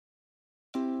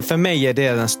för mig är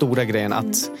det den stora grejen,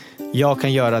 att jag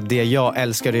kan göra det jag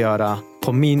älskar att göra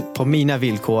på mina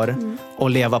villkor och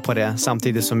leva på det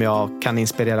samtidigt som jag kan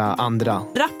inspirera andra.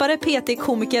 Rappare, PT,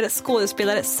 komiker,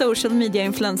 skådespelare, social media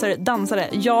influencer, dansare.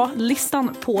 Ja,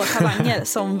 listan på talanger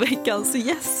som veckans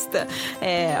gäst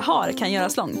har kan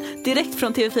göras lång. Direkt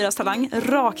från TV4s Talang,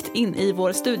 rakt in i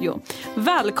vår studio.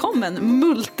 Välkommen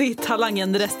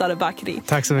multitalangen Restar Bakri.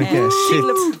 Tack så mycket.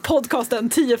 Till podcasten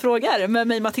 10 frågor med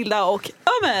mig Matilda och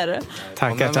Ömer.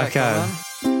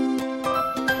 Tackar.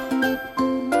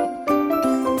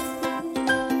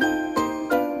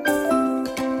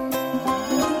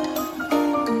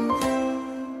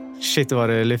 Shit vad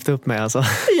du lyfte upp mig alltså.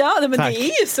 Ja, men det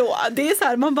är ju så. Det är så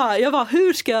här, jag bara,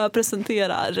 hur ska jag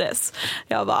presentera Res?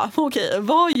 Jag bara, okej,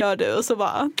 vad gör du? Och så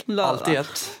bara, allt i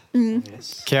ett.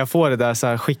 Kan jag få det där så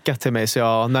här skickat till mig,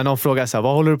 så när någon frågar så här,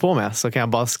 vad håller du på med, så kan jag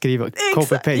bara skriva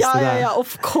copy-paste det där. Ja,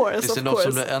 of course. Det är något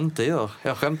som du inte gör.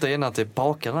 Jag skämtar innan till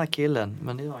baka den här killen,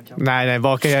 men det gör han kanske. Nej,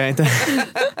 bakar jag inte.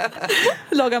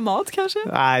 Laga mat kanske?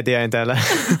 Nej, det gör jag inte heller.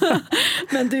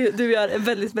 Men du gör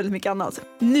väldigt, väldigt mycket annat.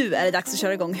 Nu är det dags att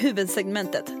köra igång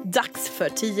huvudsegmentet. Dags för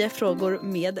 10 frågor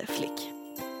med Flick.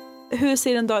 Hur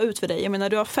ser en dag ut för dig? Jag menar,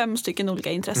 du har 5 stycken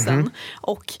olika intressen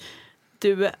och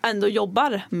du ändå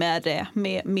jobbar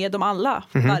med dem alla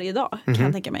varje dag, kan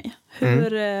jag tänka mig.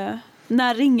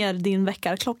 När ringer din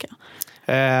väckarklocka?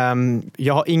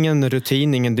 Jag har ingen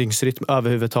rutin, ingen dygnsrytm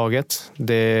överhuvudtaget.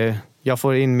 Jag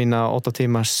får in mina 8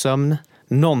 timmars sömn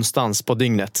någonstans på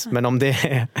dygnet. Men om det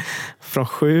är från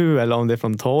 7 eller om det är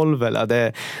från 12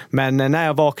 men när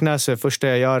jag vaknar så är det första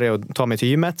jag gör är att ta mig till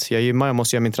gymmet. Jag gymmar, jag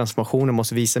måste göra min transformation, jag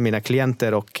måste visa mina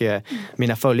klienter och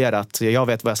mina följare att jag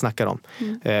vet vad jag snackar om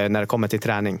när det kommer till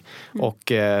träning.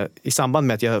 Och i samband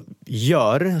med att jag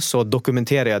gör så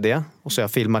dokumenterar jag det och så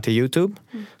jag filmar till YouTube.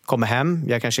 Kommer hem,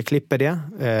 jag kanske klipper det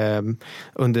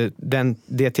under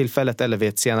det tillfället eller vid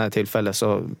ett senare tillfälle,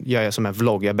 så gör jag som en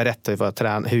vlogg. Jag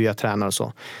berättar hur jag tränar och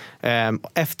så.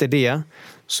 Efter det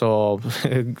så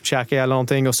käkar jag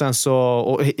någonting och sen så,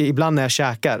 och ibland när jag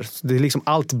käkar, det är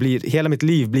liksom hela mitt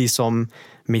liv blir som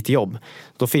mitt jobb.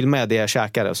 Då filmar jag det jag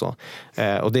käkar och så.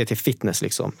 Och det är till fitness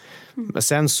liksom. Men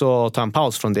sen så tar jag en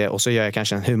paus från det och så gör jag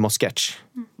kanske en humorsketch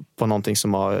på någonting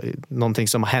som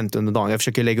har hänt under dagen. Jag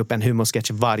försöker lägga upp en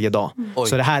humorsketch varje dag. Så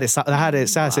så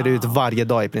här ser det ut varje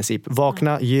dag i princip.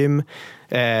 Vakna, gym,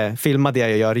 filma det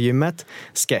jag gör i gymmet,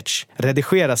 sketch.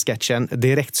 Redigera sketchen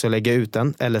direkt, så lägger jag ut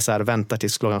den. Eller så här väntar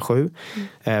tills klockan 7.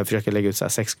 Försöker lägga ut så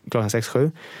här klockan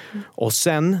 6-7. Och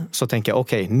sen så tänker jag,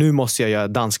 okej, nu måste jag göra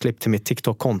dansklipp till mitt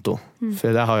TikTok-konto.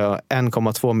 För där har jag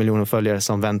 1,2 miljoner följare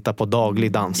som väntar på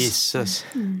daglig dans. Jesus.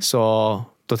 Så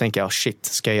då tänker jag, shit,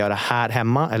 ska jag göra det här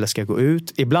hemma eller ska jag gå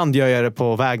ut? Ibland gör jag det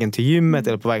på vägen till gymmet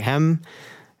eller på väg hem.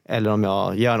 Eller om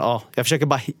jag jag försöker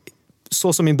bara,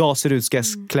 så som min dag ser ut ska jag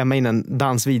klämma in en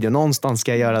dansvideo. Någonstans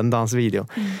ska jag göra en dansvideo.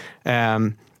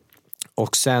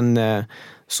 Och sen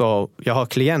så jag har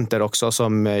klienter också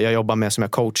som jag jobbar med, som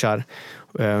jag coachar.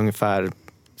 Ungefär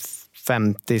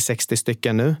 50-60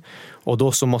 stycken nu. Och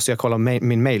då så måste jag kolla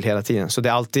min mail hela tiden. Så det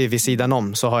är alltid vid sidan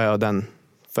om, så har jag den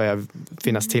för jag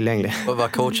finnas tillgänglig. Och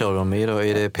vad coachar de i då?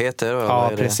 Är det PT då?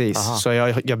 Ja, precis. Så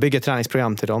jag bygger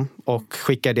träningsprogram till dem och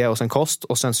skickar det och sen kost.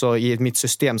 Och sen så i mitt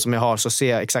system som jag har så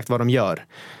ser jag exakt vad de gör.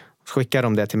 Skickar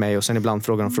de det till mig och sen ibland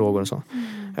frågar de frågor och så.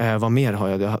 Vad mer har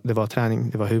jag? Det var träning,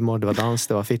 det var humor, det var dans,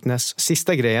 det var fitness.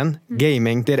 Sista grejen,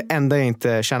 gaming, det är det enda jag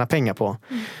inte tjänar pengar på.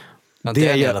 Det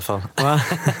är i alla fall.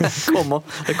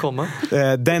 Det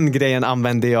kommer. Den grejen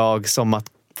använder jag som att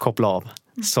koppla av.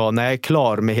 Så när jag är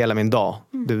klar med hela min dag,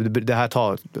 det här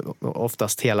tar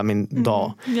oftast hela min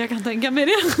dag. Jag kan tänka mig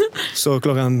det. Så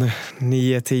klockan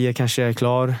 9-10 kanske jag är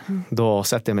klar. Då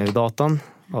sätter jag mig vid datorn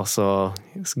och så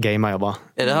gamear jag bara.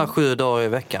 Är det här 7 dagar i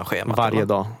veckan schemat? Varje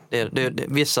dag.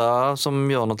 Vissa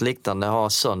som gör något liknande har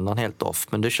söndagen helt off,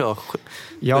 men du kör 7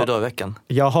 dagar i veckan.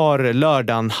 Jag har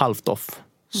lördagen halvt off.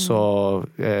 Så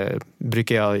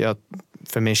brukar jag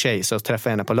för min tjej så träffar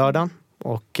jag henne på lördagen.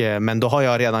 Men då har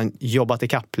jag redan jobbat i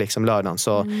kapp liksom lördagen.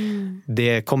 Så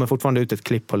det kommer fortfarande ut ett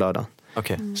klipp på lördagen.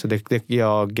 Okay. Så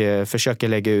jag försöker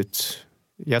lägga ut.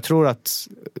 Jag tror att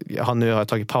nu har jag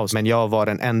tagit paus, men jag var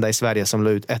den enda i Sverige som la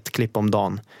ut ett klipp om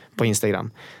dagen på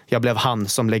Instagram. Jag blev han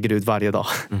som lägger ut varje dag.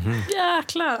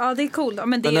 Jäklar, ja det är coolt.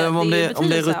 Men om det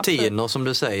är rutiner som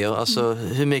du säger, alltså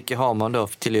hur mycket har man då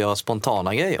till att göra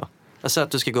spontana grejer? Jag säger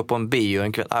att du ska gå på en bio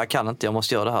en kväll. Jag kan inte, jag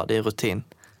måste göra det här. Det är rutin.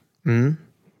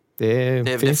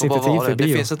 Det finns inte tid för bio.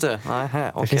 Det finns inte.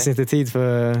 Nej, okay. Det finns inte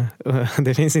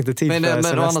tid för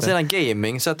men å andra sidan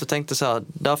gaming, så att du tänkte så här,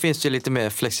 där finns det ju lite mer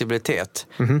flexibilitet.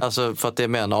 Alltså för att det är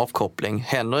mer en avkoppling.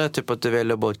 Händer det typ att du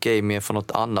väljer bort gaming för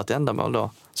något annat ändamål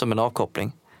då, som en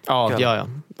avkoppling?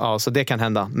 Ja, så det kan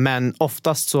hända. Men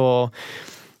oftast så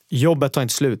jobbet tar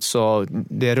inte slut, så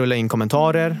det rullar in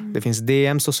kommentarer, det finns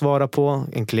DMs att svara på,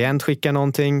 en klient skickar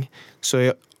någonting.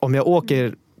 Så om jag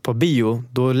åker på bio,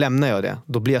 då lämnar jag det.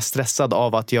 Då blir jag stressad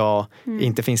av att jag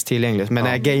inte finns tillgänglig. Men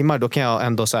när jag gamer, då kan jag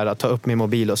ändå så här, ta upp min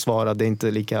mobil och svara. Det är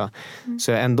inte lika...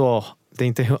 Så jag ändå... Det är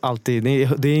inte alltid...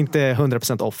 Det är inte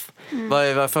 100% off. Vad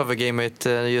är favoritgamet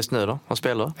just nu då? Vad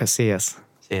spelar du? CS.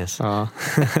 Ja.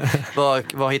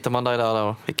 Var hittar man dig där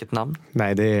då? Vilket namn?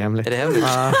 Nej, det är hemligt. Är det hemligt?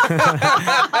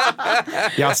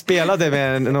 Jag spelade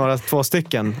med 2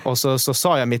 stycken och så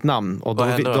sa jag mitt namn och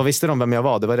då visste de vem jag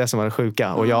var. Det var det som var det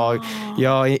sjuka. Och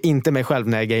jag är inte mig själv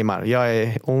när jag gamer. Jag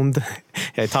är ond,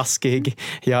 jag är taskig,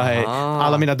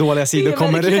 alla mina dåliga sidor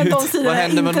kommer ut. Vad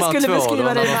hände med de här 2 då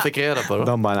när de fick reda på det?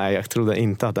 De bara, nej, jag trodde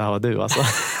inte att det här var du alltså.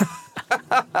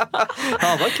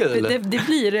 Ja, vad kul. Det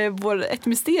blir ett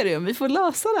mysterium. Vi får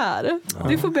lösa det här.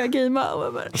 Du får börja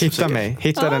gamea.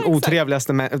 Hitta den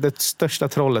otrevligaste, det största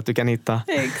trollet du kan hitta.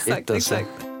 Exakt.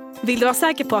 Vill du vara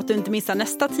säker på att du inte missar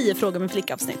nästa 10 frågor med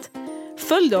flickavsnitt?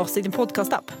 Följ oss i din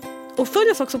podcastapp. Och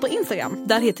följ oss också på Instagram.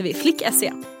 Där heter vi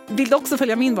flick.se. Vill du också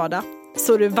följa min vardag,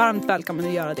 så är du varmt välkommen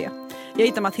att göra det. Jag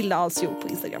hittar Matilda Alsjo på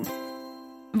Instagram.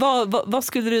 Vad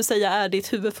skulle du säga är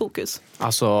ditt huvudfokus?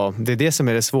 Alltså, det är det som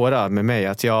är det svåra med mig,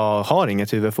 att jag har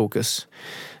inget huvudfokus.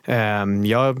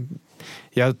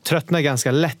 Jag tröttnar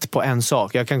ganska lätt på en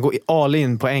sak. Jag kan gå all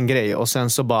in på en grej och sen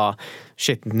så bara,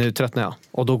 shit, nu tröttnar jag.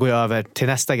 Och då går jag över till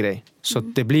nästa grej. Så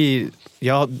det blir,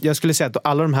 jag skulle säga att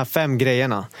alla de här 5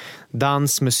 grejerna,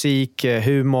 dans, musik,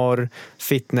 humor,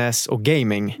 fitness och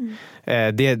gaming,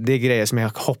 det är grejer som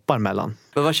jag hoppar mellan.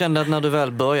 Men vad kände du när du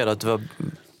väl började att du var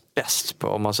bäst på,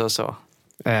 om man säger så?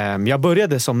 Jag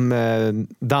började som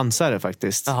dansare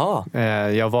faktiskt.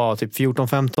 Jag var typ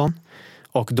 14-15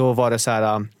 och då var det så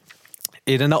här,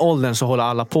 i den där åldern så håller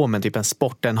alla på med typ en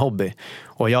sport, en hobby.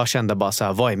 Och jag kände bara så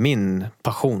här, vad är min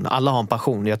passion? Alla har en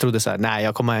passion. Jag trodde så här, nej,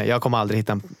 jag kommer aldrig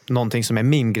hitta någonting som är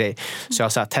min grej. Så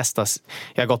jag så här, testas.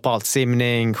 Jag har gått på allt,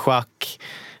 simning, schack,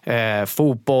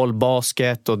 fotboll,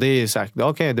 basket, och det är så här,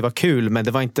 okej, det var kul, men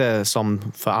det var inte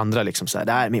som för andra liksom så här,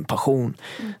 det här är min passion.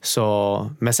 Så,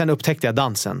 men sen upptäckte jag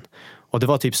dansen. Och det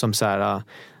var typ som så här,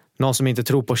 någon som inte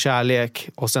tror på kärlek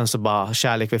och sen så bara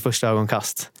kärlek vid första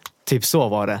ögonkast. Typ så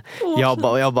var det.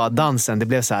 Jag bara dansen, det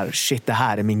blev så här, shit, det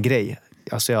här är min grej.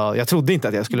 Alltså jag trodde inte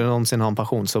att jag skulle någonsin ha en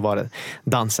passion, så var det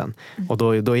dansen. Och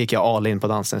då gick jag all in på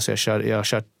dansen, så jag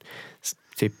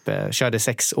körde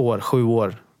 6 år, 7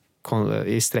 år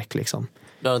i sträck liksom.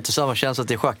 Du har inte samma känsla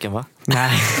till schacken, va?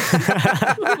 Nej.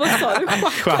 Vad sa du?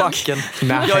 Schacken.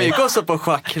 Nej. Jag gick också på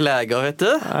schackläger, vet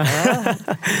du?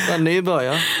 Ja.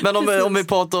 Nybörjare. Men om vi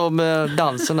pratar om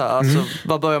dansen där, alltså,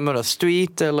 vad börjar man med?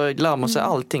 Street, eller lär man sig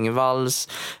allting? Vals,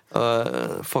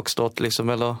 foxtrot liksom,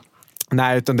 eller?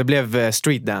 Nej, utan det blev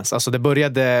streetdance. Alltså det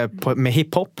började med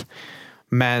hiphop.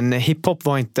 Men hiphop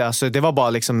var inte, alltså det var bara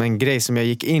liksom en grej som jag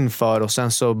gick in för, och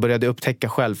sen så började jag upptäcka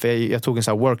själv, för jag tog en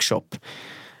sån här workshop.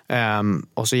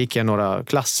 Och så gick jag några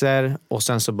klasser och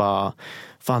sen så bara,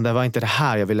 fan, det var inte det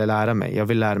här jag ville lära mig. Jag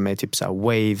ville lära mig typ så här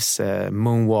waves,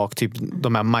 moonwalk, typ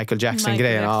de här Michael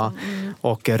Jackson-grejerna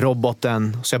och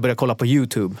roboten. Så jag började kolla på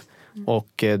YouTube.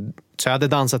 Och så jag hade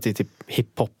dansat i typ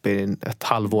hiphop i ett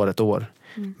halvår, ett år.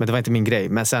 Men det var inte min grej.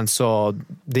 Men sen så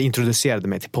det introducerade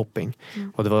mig till popping.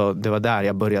 Och det var där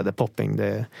jag började popping.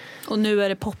 Och nu är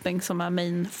det popping som är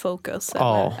main focus?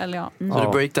 Ja. Så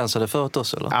du breakdansade förut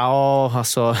också, eller? Ja,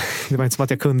 alltså det var inte som att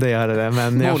jag kunde göra det,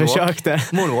 men jag försökte.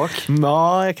 Moonwalk?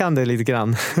 Ja, jag kan det lite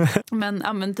grann.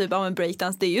 Men typ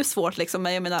breakdance, det är ju svårt liksom.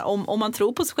 Men jag menar, om man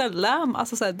tror på sig själv,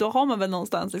 alltså, så här, då har man väl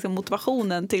någonstans liksom,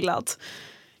 motivationen till att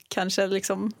kanske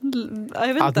liksom,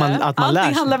 jag vet inte.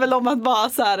 Allting handlar väl om att bara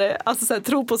så här,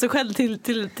 tro på sig själv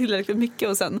tillräckligt mycket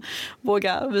och sen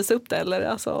våga visa upp det, eller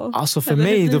alltså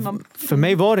för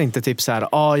mig var det inte typ så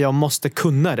här, jag måste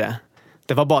kunna det.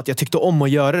 Det var bara att jag tyckte om att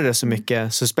göra det så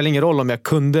mycket, så det spelar ingen roll om jag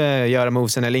kunde göra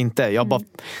movesen eller inte. Jag bara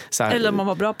så här, eller om man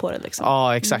var bra på det liksom.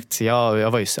 Ja, exakt.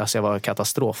 Jag var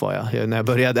katastrof var jag när jag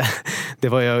började.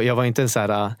 Jag var inte en så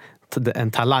här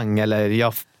en talang, eller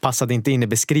jag passade inte in i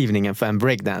beskrivningen för en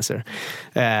breakdancer.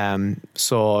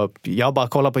 Så jag bara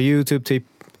kollade på YouTube typ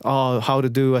how to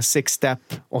do a 6-step,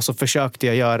 och så försökte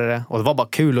jag göra det, och det var bara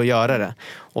kul att göra det,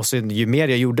 och så ju mer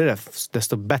jag gjorde det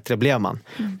desto bättre blev man.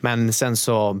 Men sen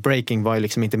så breaking var ju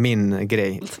liksom inte min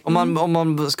grej. Om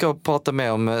man ska prata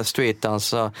mer om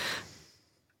streetdans,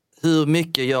 hur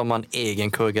mycket gör man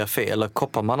egen koreografi? Eller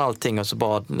koppar man allting och så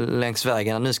bara längs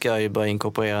vägen, nu ska jag ju börja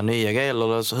inkorporera nya grejer?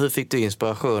 Eller så, hur fick du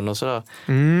inspiration och sådär?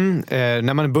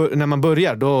 När man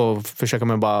börjar, då försöker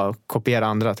man bara kopiera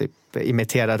andra, typ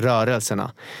imitera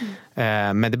rörelserna.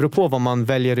 Men det beror på vad man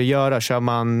väljer att göra. Kör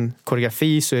man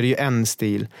koreografi så är det ju en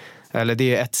stil, eller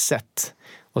det är ett sätt.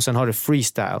 Och sen har du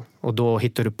freestyle och då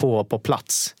hittar du på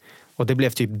plats. Och det blev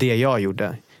typ det jag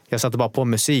gjorde. Jag satte bara på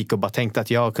musik och bara tänkte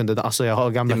att jag kunde, alltså jag har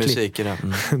gamla klipp. Musik i det.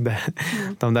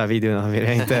 De där videorna vill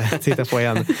jag inte titta på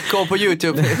igen. Kom på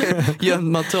YouTube,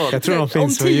 gömt material. Jag tror de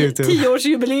finns på YouTube.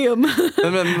 10-årsjubileum.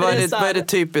 Men vad är det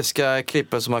typiska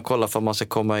klippet som man kollar för att man ska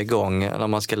komma igång när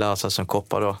man ska lära sig som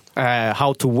koppar då?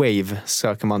 How to wave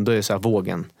söker man, då är det så här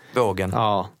vågen. Vågen?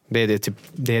 Ja, det är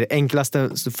det enklaste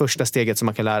första steget som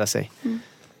man kan lära sig.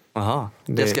 Aha,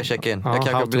 det ska jag checka in. Ja, jag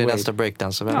kanske blir nästa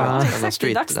breakdancer. Exakt,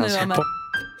 det är dags nu.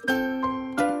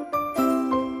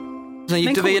 Sen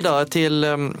gick du vidare till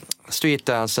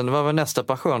streetdansen. Det var väl nästa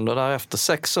passion då, därefter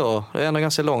 6 år. Det är ändå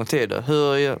ganska lång tid.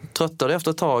 Hur tröttade du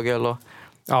efter ett tag eller?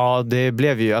 Ja, det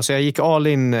blev ju. Alltså jag gick all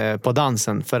in på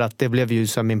dansen för att det blev ju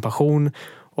så min passion.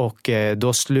 Och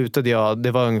då slutade jag,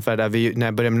 det var ungefär där när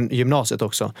jag började gymnasiet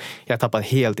också. Jag tappade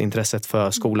helt intresset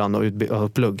för skolan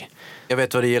och plugg. Jag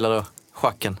vet vad du gillar då.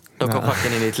 Schacken. Då kom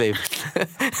schacken in i ditt liv.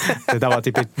 Det var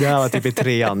typ i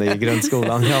 3:an i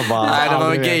grundskolan. Jag bara, nej, det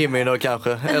var gaming då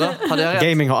kanske. Eller? Hade jag rätt?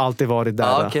 Gaming har alltid varit där.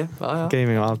 Ja, okay. Ja.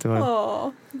 Gaming har alltid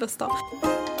varit. Bästa.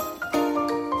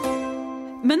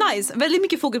 Men nice, väldigt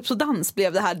mycket fokus på dans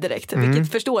blev det här direkt, vilket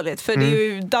är förståeligt. För det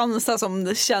är ju dansa som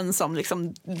det känns som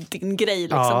liksom din grej.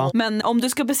 Liksom. Ja. Men om du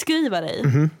ska beskriva dig,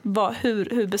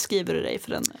 hur beskriver du dig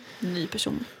för en ny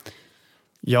person?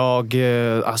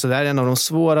 Alltså det här är en av de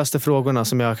svåraste frågorna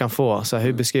som jag kan få. Så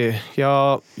hur beskriver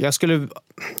jag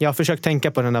har försökt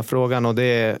tänka på den här frågan och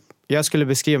jag skulle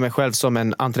beskriva mig själv som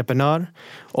en entreprenör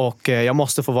och jag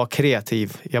måste få vara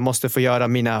kreativ. Jag måste få göra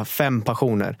mina 5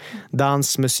 passioner.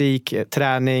 Dans, musik,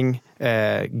 träning,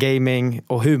 gaming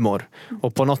och humor.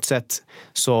 Och på något sätt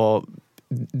så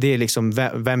det är liksom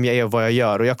vem jag är och vad jag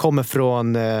gör. Och jag kommer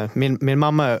från, min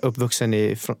mamma är uppvuxen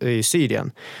i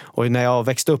Syrien. Och när jag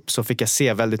växte upp så fick jag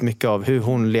se väldigt mycket av hur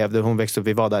hon levde. Hon växte upp,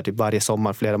 vi var där typ varje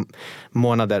sommar, flera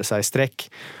månader så här i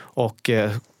sträck. Och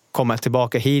komma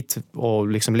tillbaka hit och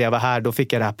liksom leva här, då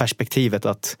fick jag det här perspektivet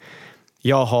att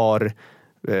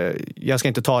jag ska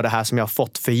inte ta det här som jag har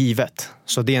fått för givet.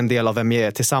 Så det är en del av vem jag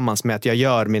är tillsammans med att jag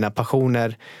gör mina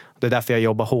passioner. Det är därför jag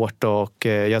jobbar hårt och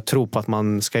jag tror på att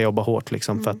man ska jobba hårt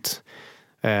liksom, för att,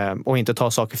 och inte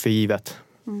ta saker för givet.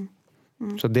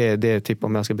 Så det är typ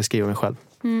om jag ska beskriva mig själv.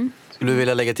 Skulle du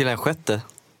vilja lägga till en 6:e?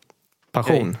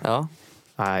 Passion? Okay. Ja.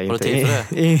 Nej, har du tid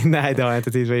för det? Nej, det har jag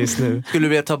inte tid för just nu. Skulle du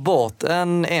vilja ta bort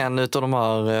en utav de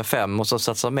här 5 och så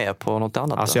satsa mer på något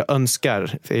annat? Alltså jag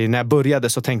önskar, när jag började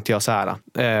så tänkte jag så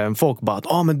här, folk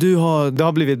bara men du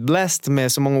har blivit blessed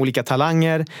med så många olika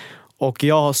talanger. Och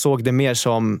jag såg det mer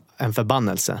som en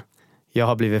förbannelse. Jag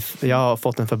har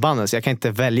fått en förbannelse. Jag kan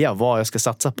inte välja vad jag ska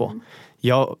satsa på.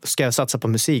 Ska jag satsa på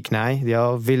musik? Nej.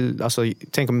 Jag vill,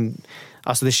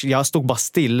 jag stod bara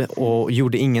still och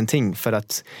gjorde ingenting för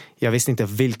att jag visste inte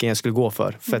vilken jag skulle gå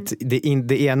för. För att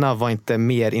det ena var inte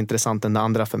mer intressant än det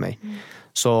andra för mig.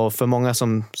 Så för många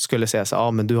som skulle säga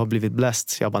så men du har blivit blessed.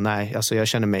 Jag bara nej, alltså jag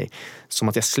känner mig som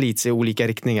att jag slits i olika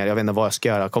riktningar. Jag vet inte vad jag ska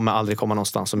göra. Jag kommer aldrig komma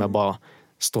någonstans om jag bara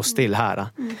står still här.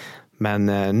 Men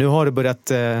nu har det börjat,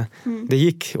 det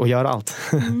gick att göra allt.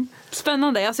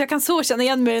 Spännande, alltså jag kan så känna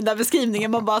igen med den där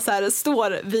beskrivningen. Man bara så här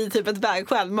står vid typ ett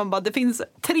vägskäl. Man bara, det finns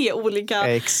 3 olika.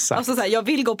 Exakt. Alltså så här, jag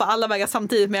vill gå på alla vägar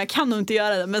samtidigt men jag kan nog inte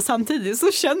göra det. Men samtidigt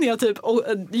så känner jag typ, och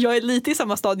jag är lite i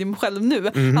samma stadium själv nu,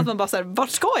 att man bara så här, vart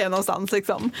ska jag någonstans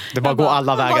liksom? Det bara går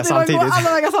alla vägar samtidigt.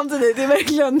 Alla vägar samtidigt, det är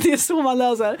verkligen, det är så man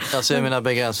löser. Jag ser mina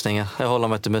begränsningar, jag håller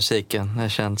mig till musiken. Det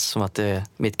känns som att det är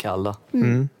mitt kall då.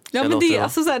 Ja, men det,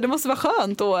 alltså, så här, det måste vara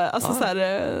skönt och alltså, så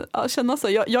här, känna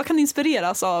så. Jag kan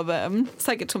inspireras av,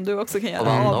 säkert som du också kan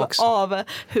göra, av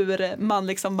hur man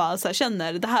liksom bara så här,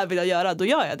 känner det här vill jag göra, då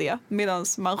gör jag det. Medan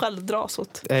man själv dras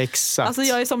åt. Exakt. Alltså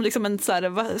jag är som liksom en så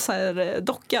här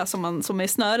docka som är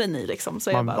snören i. Liksom.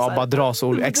 Så man jag bara dras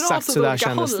åt exakt så där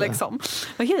kändes det. Liksom.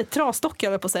 Vad heter det? Trasdocka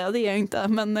jag vill på att säga, det är jag inte.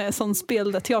 Men sån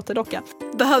teaterdocka.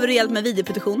 Behöver du hjälp med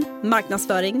videoproduktion,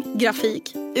 marknadsföring,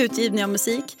 grafik, utgivning av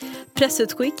musik,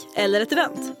 pressutskick eller ett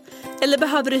event? Eller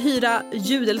behöver du hyra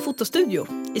ljud- eller fotostudio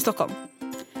i Stockholm?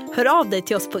 Hör av dig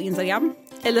till oss på Instagram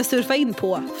eller surfa in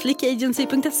på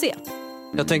flickagency.se.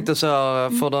 Jag tänkte så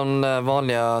här, för den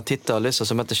vanliga tittare och lyssnare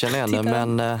som inte känner igen det,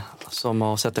 men som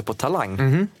har sett det på Talang.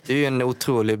 Det är ju en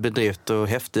otrolig bedrift och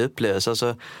häftig upplevelse.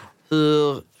 Alltså,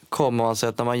 hur kommer man sig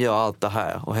att när man gör allt det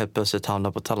här och helt plötsligt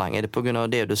hamnar på Talang? Är det på grund av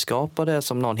det du skapade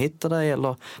som någon hittade dig?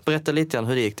 Eller berätta lite grann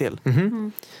hur det gick till.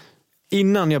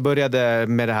 Innan jag började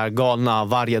med det här galna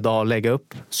varje dag lägga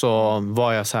upp så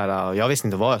var jag så här, jag visste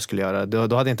inte vad jag skulle göra. Då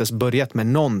hade jag inte ens börjat med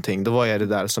någonting. Då var jag det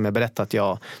där som jag berättade att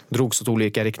jag drogs åt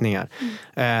olika riktningar.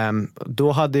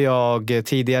 Då hade jag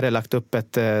tidigare lagt upp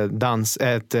ett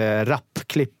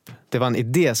rapklipp. Det var en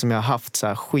idé som jag haft så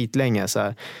här skitlänge så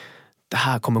här. Det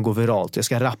här kommer gå viralt. Jag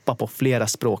ska rappa på flera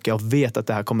språk. Jag vet att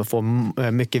det här kommer få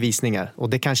mycket visningar. Och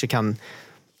det kanske kan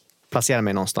placera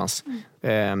mig någonstans.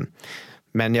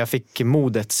 Men jag fick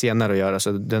modet senare att göra.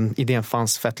 Så den idén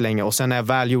fanns fett länge. Och sen när jag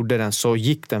väl gjorde den så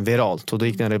gick den viralt. Och då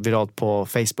gick den viralt på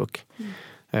Facebook.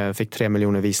 Fick 3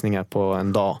 miljoner visningar på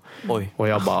en dag. Oj. Och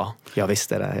jag bara, jag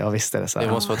visste det. Så här.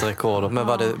 Det måste vara ett rekord. Men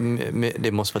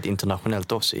det måste vara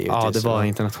internationellt också. Ja, det var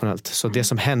internationellt. Så det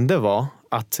som hände var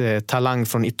att Talang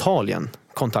från Italien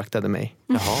kontaktade mig.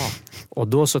 Jaha. Och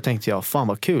då så tänkte jag, fan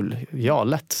vad kul. Ja,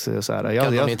 lätt. Så här,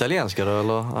 Kan de italienska då?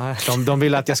 Eller? De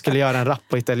ville att jag skulle göra en rap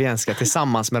på italienska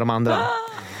tillsammans med de andra.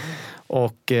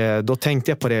 Och då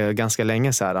tänkte jag på det ganska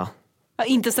länge så här.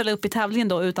 Inte ställa upp i tävlingen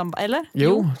då, utan, eller?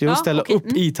 Jo, ställa upp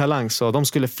i Talang. Så de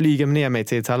skulle flyga ner mig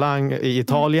till Talang i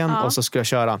Italien och så skulle jag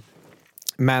köra.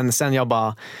 Men sen jag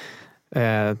bara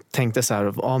tänkte så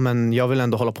här, men jag vill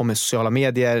ändå hålla på med sociala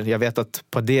medier. Jag vet att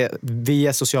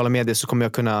via sociala medier så kommer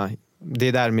jag kunna, det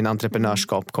är där min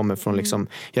entreprenörskap kommer från. Liksom,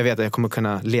 jag vet att jag kommer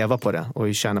kunna leva på det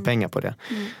och tjäna pengar på det.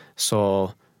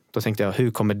 Så då tänkte jag,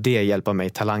 hur kommer det hjälpa mig?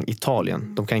 Talang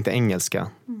Italien, de kan inte engelska.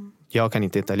 Jag kan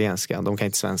inte italienska, de kan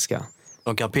inte svenska.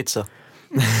 De kan pizza.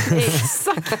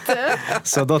 Exakt.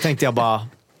 Så då tänkte jag bara,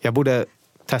 jag borde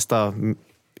testa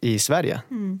i Sverige.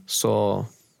 Så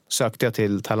sökte jag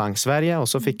till Talang Sverige och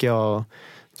så fick jag,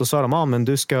 då sa de, men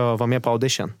du ska vara med på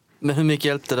audition. Men hur mycket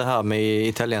hjälpte det här med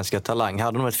italienska Talang?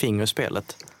 Hade de ett finger i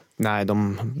spelet? Nej,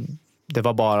 det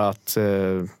var bara att,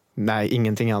 nej,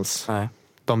 ingenting alls. Nej.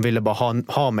 De ville bara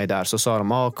ha mig där. Så sa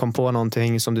de, kom på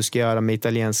någonting som du ska göra med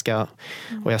italienska.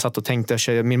 Och jag satt och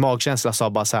tänkte, min magkänsla sa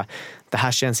bara så här, det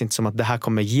här känns inte som att det här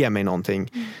kommer ge mig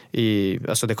någonting.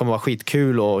 Alltså det kommer vara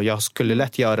skitkul och jag skulle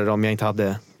lätt göra det om jag inte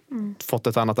hade fått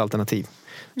ett annat alternativ.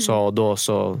 Så då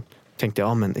så tänkte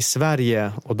jag, men i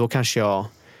Sverige, och då kanske jag,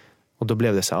 och då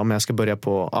blev det så här, men jag ska börja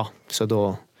på, så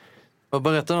då. Vad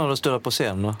berättade du när du stod på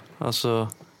scenen då? Alltså,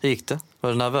 hur gick det? Var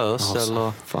du nervös?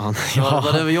 Eller? Fan, Vad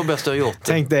var det jobbigaste du har gjort?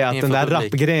 Tänk dig att den där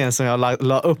rapgrejen som jag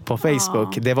la upp på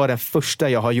Facebook, det var den första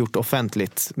jag har gjort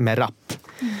offentligt med rap.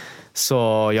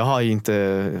 Så jag har ju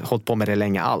inte hållit på med det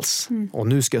länge alls. Och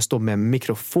nu ska jag stå med en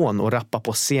mikrofon och rappa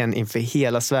på scen inför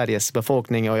hela Sveriges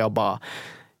befolkning. Och jag bara,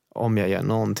 om jag gör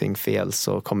någonting fel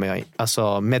så kommer jag,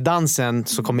 alltså med dansen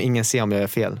så kommer ingen se om jag gör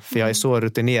fel. För jag är så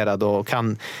rutinerad och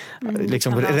kan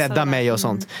liksom rädda mig och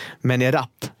sånt. Men i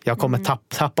rap, jag kommer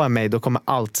tappa mig, då kommer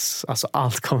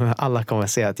alla kommer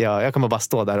säga att jag kommer bara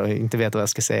stå där och inte veta vad jag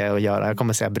ska säga och göra. Jag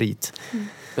kommer säga bryt.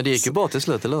 Men det gick ju bra till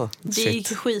slut, eller? Det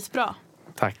gick skitbra.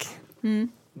 Tack.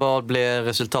 Vad blev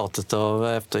resultatet av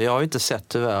efter? Jag har ju inte sett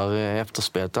tyvärr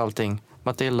efterspelet och allting.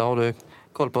 Matilda, har du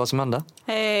koll på vad som hände?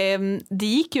 Det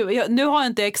gick ju, nu har jag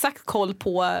inte exakt koll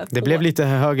på. Det blev lite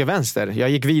höger-vänster. Jag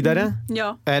gick vidare.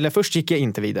 Ja. Eller först gick jag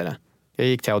inte vidare. Jag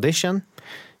gick till audition.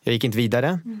 Jag gick inte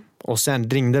vidare. Och sen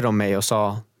ringde de mig och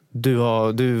sa,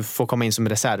 du får komma in som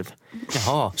reserv.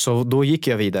 Jaha. Så då gick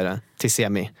jag vidare till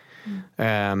semi.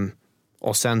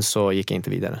 Och sen så gick jag inte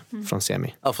vidare från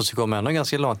semi. Ja, för så kommer ändå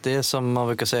ganska långt. Det är som man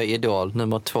brukar säga idol.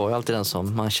 Nummer 2 är alltid den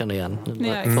som man känner igen.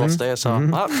 Första är så.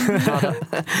 Men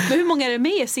hur många är det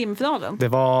med i semifinalen? Det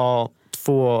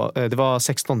var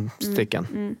 16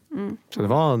 stycken. Så det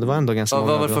var ändå ganska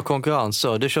många. Vad var det för konkurrens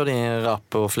så? Du körde in en rap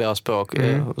på flera språk.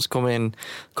 Och så kom in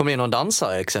någon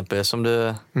dansare exempelvis som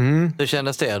du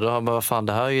kände det. Och bara, fan,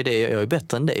 det här är ju det. Jag är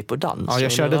bättre än dig på dans. Ja,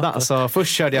 jag körde dans. Så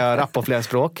först körde jag rap på flera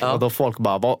språk. Och då folk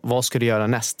bara, vad ska du göra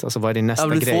näst? Alltså, vad är din nästa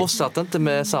grej? Du fortsatte inte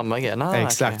med samma grej? Nej,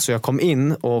 exakt, okay. Så jag kom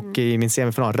in och i min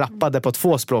semifinal rappade på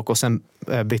 2 språk och sen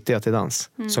bytte jag till dans.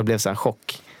 Så det blev så här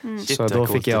chock. Så då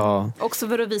fick jag också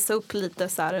för att visa upp lite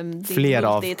så här fler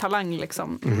av talang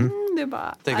liksom. Det är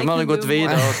bara, tänk om man hade gått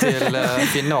vidare till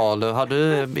final.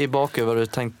 Hade du i bakhuvudet vad du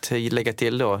tänkt lägga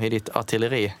till då i ditt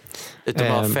artilleri? Utom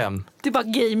bara 5. Det är bara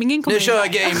gamingen kommer. Nu kör jag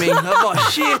gaming. Jag bara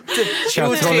shit.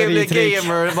 Otrevlig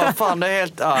gamer. Det bara fan, det är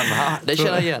helt det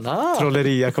känner jag igen.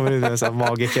 Trolleri, jag kommer ut med en sån här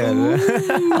magiker.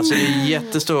 Alltså det är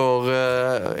jättestor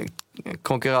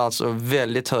konkurrens och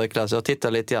väldigt hög klass. Jag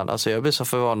tittar lite grann. Alltså jag blir så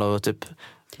förvånad över typ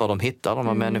var de hittar de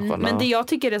här människorna. Men det jag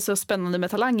tycker är så spännande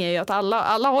med Talang är ju att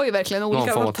alla har ju verkligen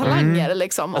olika form av talanger.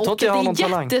 Liksom. Jag tror och inte det jag har är någon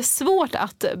talang. jättesvårt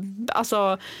att,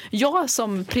 alltså, jag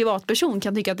som privatperson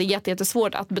kan tycka att det är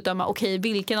jättesvårt att bedöma, okej,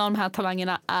 vilken av de här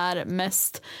talangerna är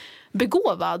mest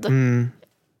begåvad.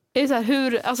 Det är så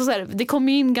här, så här, det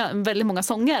kommer ju in väldigt många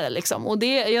sångare liksom, och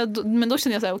men då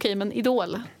känner jag så här, okej, men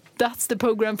Idol, that's the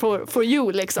program for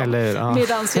you liksom.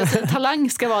 Medan Talang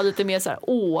ska vara lite mer så här,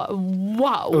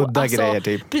 wow. Udda grejer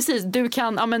typ. Precis, du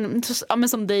kan, men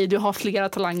som dig, du har flera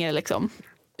talanger liksom.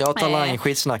 Jag har Talang,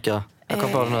 skitsnackare. Jag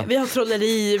kom på det nu. Vi har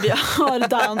trolleri, vi har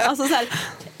dans, alltså så här,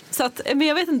 så att, men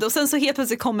jag vet inte, och sen så helt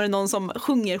plötsligt kommer det någon som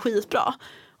sjunger skitbra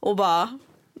och bara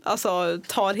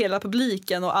tar hela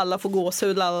publiken och alla får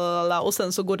gåshud och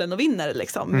sen så går den och vinner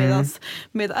liksom. Jag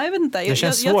vet inte, jag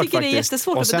tycker det är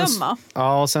jättesvårt att bedöma.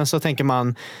 Ja, och sen så tänker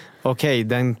man okej,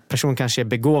 den personen kanske är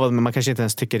begåvad men man kanske inte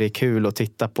ens tycker det är kul att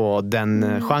titta på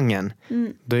den genren.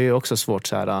 Det är ju också svårt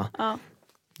så här.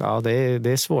 Ja,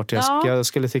 det är svårt. Jag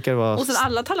skulle tycka det var... Och sen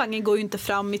alla talanger går ju inte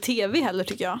fram i tv heller,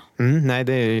 tycker jag. Nej,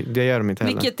 det gör de inte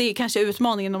heller. Vilket är kanske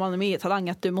utmaningen om man är med i Talang,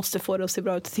 att du måste få det att se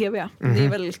bra ut i tv. Det är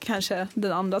väl kanske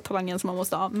den andra talangen som man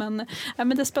måste ha. Men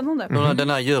det är spännande. Den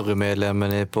här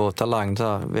jurymedlemmen på Talang,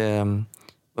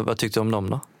 vad tyckte du om dem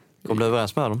då? Kom du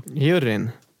överens med dem? Juryn?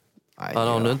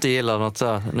 Ja, om du inte gillar något så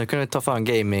här, nu kan du ta fram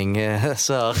gaming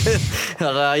så här.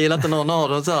 Jag gillar inte någon av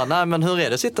dem så här. Nej, men hur är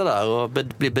det att sitta där och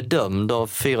bli bedömd av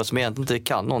 4 som egentligen inte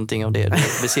kan någonting av det du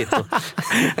besitter?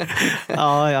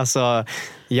 Ja, alltså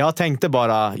jag tänkte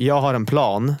bara, jag har en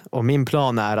plan och min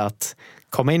plan är att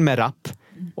komma in med rap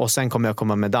och sen kommer jag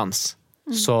komma med dans.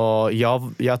 Så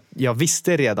jag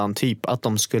visste redan typ att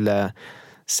de skulle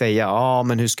säga,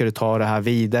 men hur ska du ta det här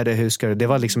vidare? Det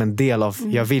var liksom en del av,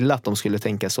 jag ville att de skulle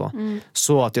tänka så.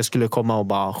 Så att jag skulle komma och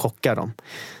bara chocka dem.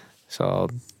 Så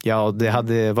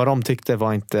vad de tyckte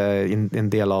var inte en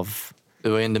del av... Du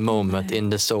var in the moment,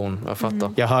 in the zone, jag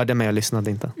fattar. Jag hörde men jag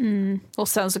lyssnade inte. Och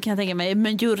sen så kan jag tänka mig,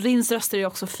 men juryns röster är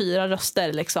också 4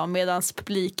 röster liksom, medan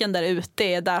publiken där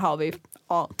ute, där har vi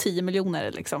 10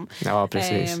 miljoner liksom. Ja,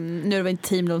 precis. Nu är det väl inte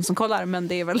 10 miljoner som kollar, men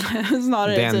det är väl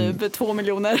snarare typ 2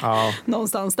 miljoner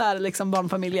någonstans där liksom,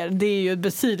 barnfamiljer. Det är ju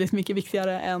betydligt mycket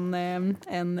viktigare än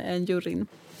juryn.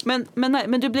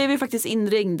 Men du blev ju faktiskt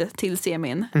inringd till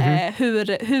semin.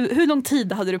 Hur lång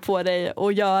tid hade du på dig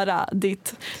att göra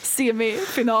ditt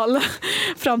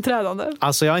semifinalframträdande?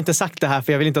 Alltså jag har inte sagt det här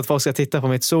för jag vill inte att folk ska titta på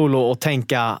mitt solo och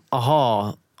tänka,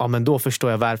 men då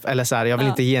förstår jag varför. Eller så här, jag vill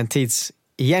inte ge en tids...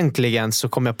 Egentligen så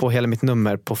kom jag på hela mitt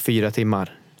nummer på 4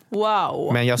 timmar. Wow.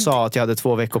 Men jag sa att jag hade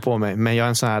 2 veckor på mig. Men jag är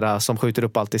en sån här som skjuter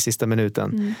upp allt i sista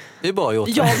minuten. Det är bara gjort.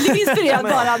 Jag blev inspirerad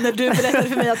bara när du berättade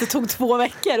för mig att det tog 2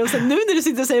 veckor. Och sen nu när du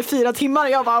sitter och säger 4 timmar,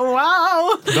 jag bara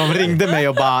wow! De ringde mig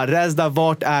och bara, Rezda,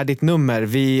 vart är ditt nummer?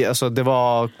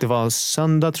 Det var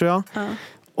söndag tror jag.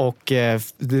 Och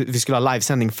vi skulle ha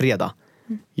livesändning fredag.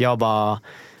 Jag bara...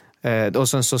 och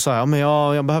sen så sa jag, men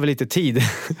jag behöver lite tid.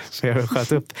 Så jag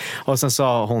sköt upp. Och sen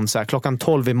sa hon så här,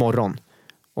 12:00 imorgon.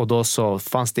 Och då så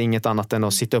fanns det inget annat än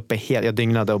att sitta uppe helt. Jag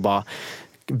dygnade och bara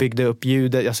byggde upp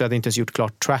ljudet. Jag hade inte ens gjort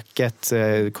klart tracket.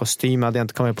 Kostym hade jag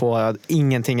inte kommit på.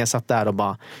 Ingenting. Jag satt där och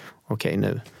bara, okej,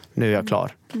 nu är jag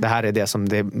klar. Det här är det som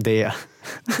det är.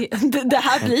 Det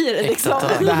här blir det liksom.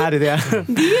 Det här är det.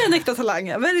 Det är en äkta talang.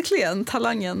 Verkligen,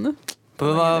 talangen.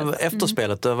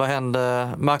 Efterspelet, vad hände?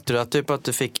 Märkte du att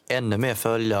du fick ännu mer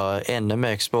följare, ännu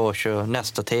mer exposure,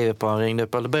 nästa tv-program ringde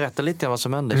upp? Eller berätta lite om vad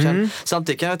som hände.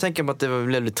 Samtidigt kan jag tänka mig att det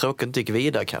blev lite tråkigt att dyka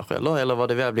vidare kanske. Eller var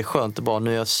det väldigt skönt att bara, nu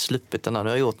har jag sluppit den här, nu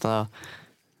har jag gjort den här.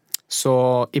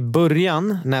 Så i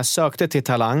början, när jag sökte till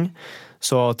Talang,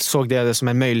 så såg jag det som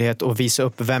en möjlighet att visa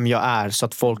upp vem jag är. Så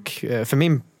att folk, för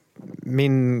min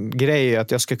grej är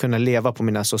att jag ska kunna leva på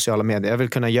mina sociala medier. Jag vill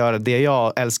kunna göra det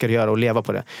jag älskar att göra och leva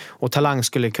på det. Och Talang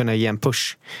skulle kunna ge en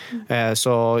push.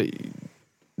 Så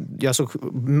jag såg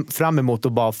fram emot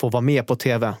att bara få vara med på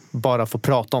tv. Bara få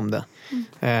prata om det.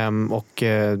 Och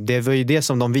det var ju det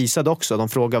som de visade också. De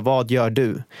frågade, vad gör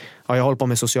du? Ja, jag håller på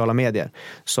med sociala medier.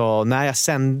 Så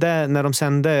när de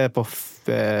sände på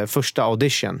första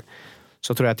audition,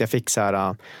 så tror jag att jag fick så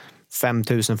här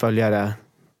 5000 följare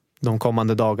de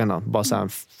kommande dagarna. Bara så här en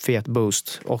fet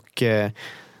boost. Och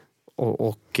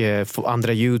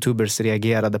andra YouTubers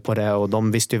reagerade på det. Och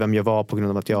de visste ju vem jag var på grund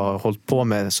av att jag har hållit på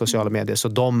med sociala medier. Så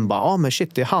de bara, men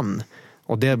shit, det är han.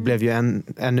 Och det blev ju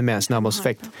ännu mer en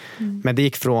snöbollseffekt. Men det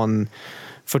gick från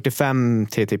 45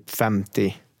 till typ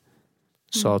 50.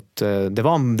 Så att det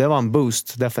var en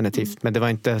boost definitivt. Men det var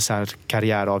inte så här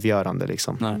karriäravgörande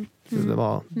liksom. Nej.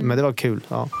 Men det var kul,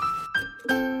 ja.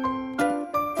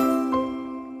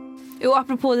 Jo,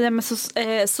 apropå det där med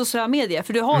sociala medier,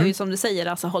 för du har ju som du säger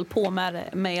alltså hållit på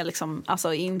med liksom,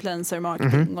 alltså influencer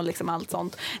marketing och liksom allt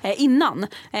sånt innan.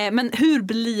 Men hur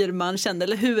blir man känd,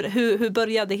 eller hur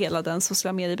började hela den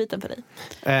sociala mediebiten för dig?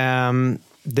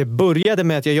 Det började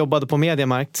med att jag jobbade på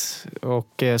Mediamarkt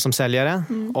och som säljare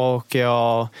och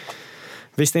jag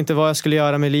visste inte vad jag skulle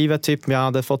göra med livet typ. Jag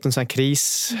hade fått en sån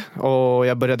kris och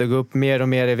jag började gå upp mer och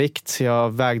mer i vikt. Jag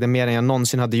vägde mer än jag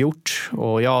någonsin hade gjort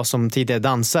och jag som tidigare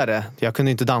dansare, jag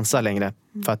kunde inte dansa längre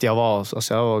för att jag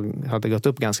hade gått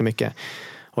upp ganska mycket.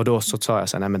 Och då så sa jag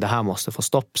så här, nej men det här måste få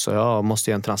stopp, så jag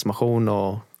måste göra en transformation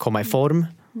och komma i form.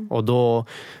 Och då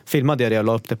filmade jag det och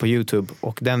la upp det på YouTube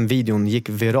och den videon gick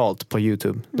viralt på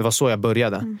YouTube. Det var så jag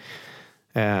började.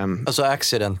 Alltså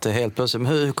accident helt plötsligt.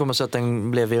 Men hur kommer det sig att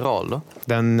den blev viral då?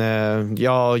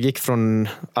 Jag gick från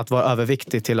att vara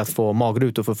överviktig till att få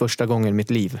magrutor för första gången i mitt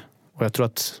liv. Och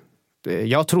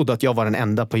jag trodde att jag var den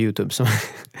enda på YouTube som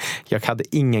jag hade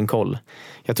ingen koll.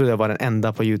 Jag trodde jag var den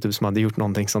enda på YouTube som hade gjort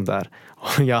någonting sånt där.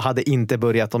 Och jag hade inte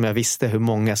börjat om jag visste hur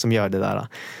många som gör det där.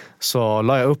 Så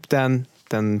la jag upp den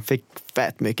fick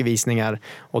fett mycket visningar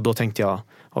och då tänkte jag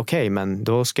okej, men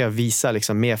då ska jag visa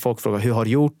liksom mer. Folk frågar, hur har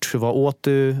du gjort? Vad åt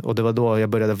du? Och det var då jag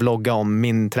började vlogga om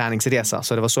min träningsresa.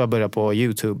 Så det var så jag började på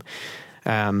YouTube.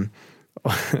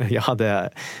 Jag hade,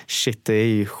 det är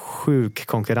ju sjuk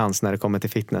konkurrens när det kommer till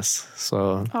fitness.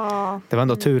 Så det var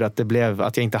ändå tur att det blev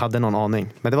att jag inte hade någon aning.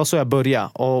 Men det var så jag började.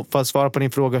 Och för att svara på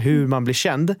din fråga hur man blir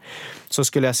känd, så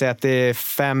skulle jag säga att det är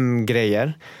 5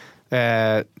 grejer.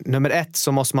 Nummer 1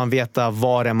 så måste man veta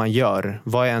vad det är man gör.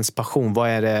 Vad är ens passion? Vad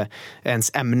är det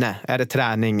ens ämne? Är det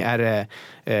träning? Är det,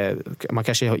 man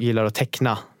kanske gillar att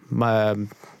teckna,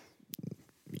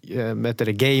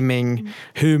 gaming,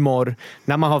 humor.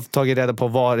 När man har tagit reda på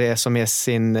vad det är som är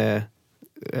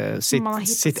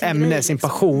sitt ämne, grej, sin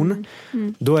passion,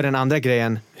 då är den andra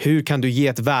grejen, hur kan du ge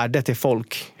ett värde till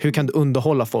folk? Hur kan du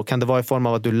underhålla folk? Kan det vara i form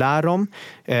av att du lär dem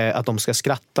att de ska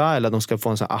skratta eller att de ska få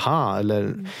en sån aha,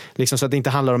 eller liksom, så att det inte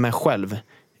handlar om en själv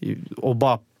och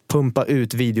bara pumpa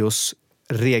ut videos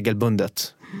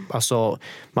regelbundet. Alltså,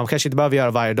 man kanske inte behöver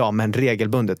göra varje dag, men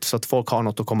regelbundet så att folk har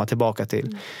något att komma tillbaka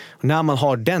till. Och när man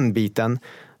har den biten,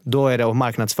 då är det att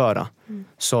marknadsföra.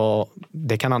 Så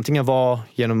det kan antingen vara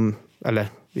genom, eller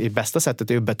i bästa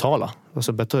sättet är att betala.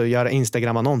 Alltså göra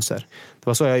Instagram-annonser. Det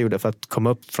var så jag gjorde för att komma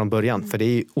upp från början. För det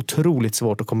är otroligt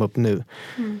svårt att komma upp nu.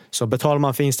 Så betalar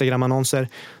man för Instagram-annonser,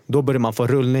 då börjar man få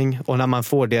rullning. Och när man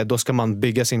får det, då ska man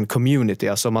bygga sin community.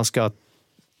 Alltså man ska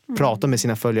prata med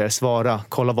sina följare, svara,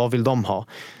 kolla vad vill de ha.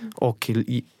 Och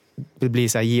det blir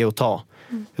så här ge och ta.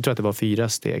 Jag tror att det var 4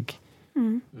 steg.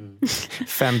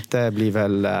 5:e blir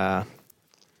väl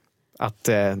att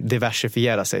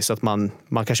diversifiera sig, så att man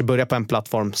kanske börjar på en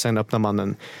plattform, sen öppnar man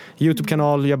en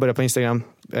YouTube-kanal. Jag började på Instagram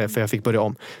för jag fick börja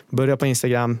om. Börja på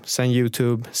Instagram, sen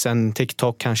YouTube, sen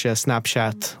TikTok, kanske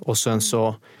Snapchat och sen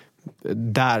så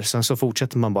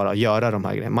fortsätter man bara göra de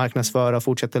här grejerna. Marknadsföra,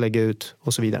 fortsätta lägga ut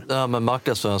och så vidare. Ja, men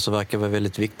marknadsföring så verkar vara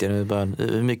väldigt viktigt nu i början.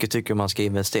 Hur mycket tycker man ska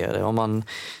investera? Om man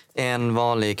en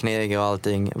vanlig knegare och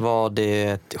allting, vad det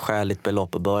är ett skäligt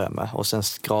belopp att börja med och sen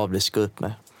gradvis gå upp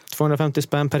med? 250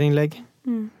 spänn per inlägg.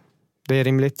 Det är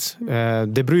rimligt.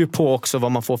 Det beror ju på också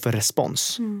vad man får för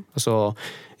respons. Alltså,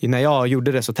 när jag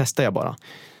gjorde det så testade jag bara.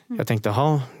 Jag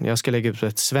tänkte, jag ska lägga upp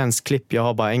ett svenskt klipp. Jag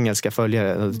har bara engelska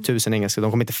följare, 1000 engelska.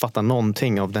 De kommer inte fatta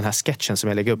någonting av den här sketchen som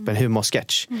jag lägger upp, en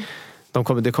humorsketch.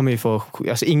 Det kommer ju få,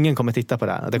 alltså ingen kommer titta på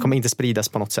det här. Det kommer inte spridas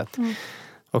på något sätt.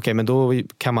 Okej, men då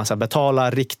kan man så här, betala,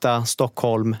 rikta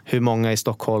Stockholm, hur många i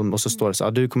Stockholm, och så står det så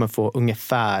här, du kommer få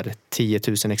ungefär 10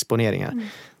 000 exponeringar.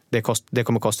 Det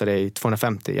kommer kosta dig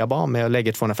 250. Jag bara, men jag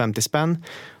lägger 250 spänn.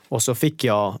 Och så fick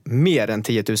jag mer än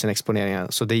 10 000 exponeringar.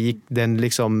 Så det gick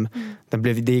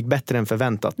bättre än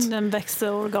förväntat. Den växte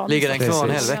organiskt. Ligger den kvar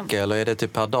en hel vecka eller är det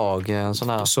typ per dag? En sån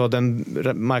här? Så den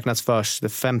marknadsförs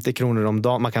 50 kronor om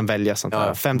dagen. Man kan välja sånt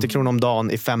här. 50 kronor om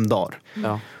dagen i 5 dagar.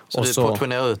 Ja. Så du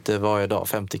portionerar ut det varje dag,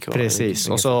 50 kronor? Precis,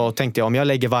 och så tänkte jag, om jag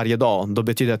lägger varje dag, då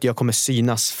betyder det att jag kommer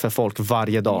synas för folk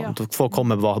varje dag. Ja. Folk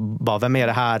kommer bara, vem är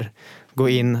det här? Gå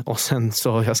in och sen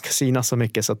så jag ska synas så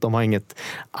mycket så att de har inget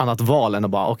annat val än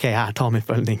att bara, okej, här, ta min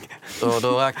följning.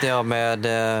 Då räknar jag med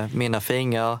mina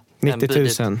fingrar.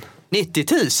 90 000. 90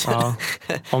 000? Ja.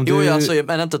 Jag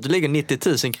menar inte att du lägger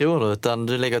 90 000 kronor, utan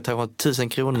du lägger 1000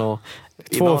 kronor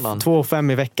i månaden.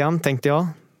 2,5 i veckan tänkte jag.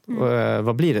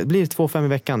 Vad blir det? Blir det 2,5 i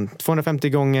veckan? 250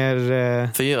 gånger...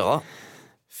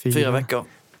 4 veckor.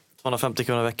 250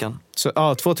 kronor i veckan.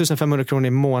 Så 2500 kronor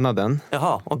i månaden.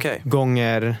 Jaha, okej.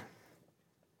 Gånger...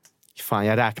 Fan,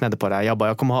 jag räknade på det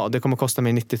här. Det kommer kosta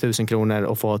mig 90 000 kronor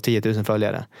och få 10 000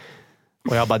 följare.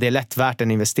 Och jag bara, det är lätt värt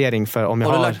en investering för om jag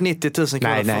har har... du lagt 90 000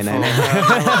 kronor Nej.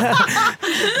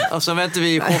 Alltså vet inte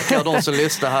vi chockar de som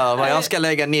lyssnar här. Jag ska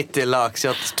lägga 90 lax,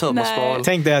 jag tömmer spar.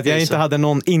 Tänk dig att jag inte hade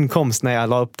någon inkomst när jag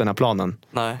la upp den här planen.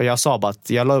 Nej. Och jag sa bara att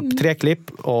jag la upp 3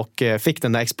 klipp och fick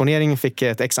den där exponeringen, fick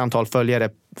ett x antal följare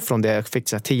från det, jag fick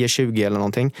 10-20 eller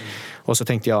någonting. Och så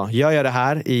tänkte jag, gör jag det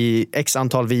här i x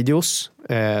antal videos,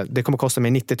 det kommer kosta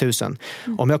mig 90 000.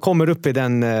 Om jag kommer upp i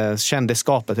den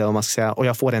kändisskapet eller vad man ska säga, och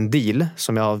jag får en deal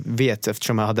som jag vet,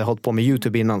 eftersom jag hade hållit på med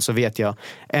YouTube innan, så vet jag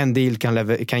en deal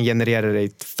kan generera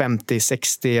dig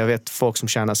 50-60, jag vet folk som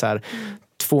tjänar så här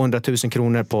 200 000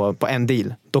 kronor på en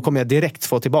deal. Då kommer jag direkt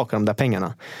få tillbaka de där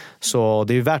pengarna. Så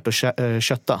det är ju värt att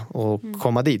kötta och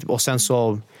komma dit. Och sen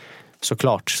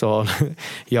såklart, så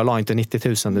jag la inte 90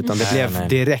 000 utan det blev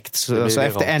direkt. Så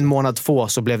efter en månad 2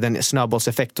 så blev det en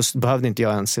snöbollseffekt och behövde inte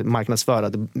jag ens marknadsföra.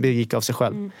 Det gick av sig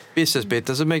själv.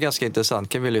 Businessbiten som är ganska intressant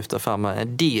kan vi lyfta fram.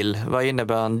 En deal, vad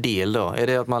innebär en deal då? Är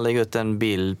det att man lägger ut en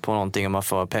bild på någonting och man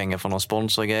får pengar från någon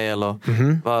sponsorgrej eller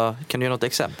kan du ge något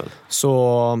exempel?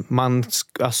 Så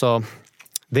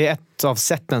det är ett av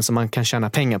sätten som man kan tjäna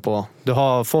pengar på. Du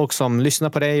har folk som lyssnar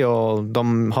på dig och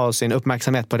de har sin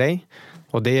uppmärksamhet på dig.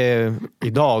 Och det är,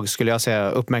 idag skulle jag säga,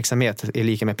 uppmärksamhet är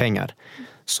lika med pengar.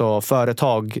 Så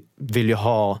företag vill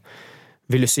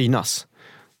ju synas.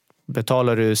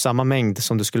 Betalar du samma mängd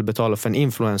som du skulle betala för en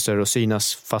influencer och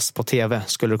synas fast på tv,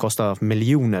 skulle det kosta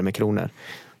miljoner med kronor.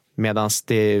 Medan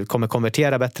det kommer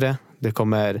konvertera bättre, det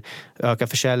kommer öka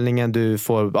försäljningen, du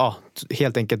får,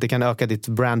 helt enkelt, det kan öka ditt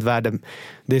brandvärde.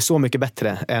 Det är så mycket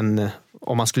bättre än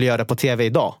om man skulle göra det på tv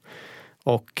idag.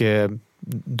 Och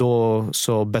då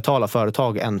så betalar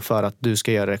företag än för att du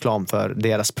ska göra reklam för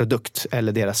deras produkt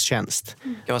eller deras tjänst.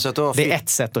 Kan man säga att du har det är ett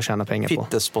sätt att tjäna pengar på.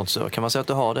 Fitnesssponsor, kan man säga att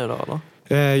du har det då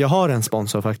eller? Jag har en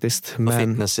sponsor faktiskt. Men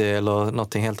fitness eller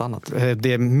någonting helt annat?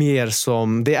 Det är mer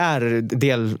som, det är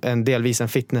delvis en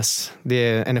fitness, det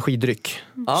är energidryck.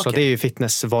 Så det är ju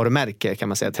fitnessvarumärke kan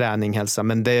man säga, träning, hälsa.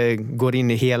 Men det går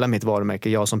in i hela mitt varumärke,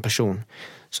 jag som person.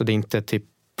 Så det är inte typ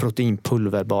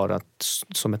proteinpulver bara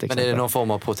som ett exempel. Men är det någon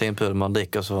form av proteinpulver man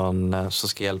dricker så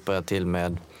ska hjälpa jag till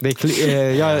med? Det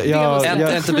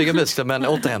är inte bygga muskler men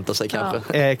återhämta sig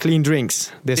kanske. Clean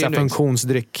drinks, det är så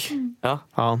funktionsdryck.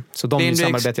 Ja, så de Clean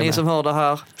samarbetar drinks, med. Ni som hör det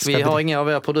här, vi har inga av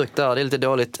era produkter, det är lite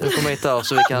dåligt. Kom hit där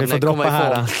så vi kan får komma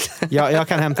ifrån. Jag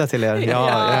kan hämta till er. Jag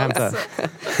hämtar.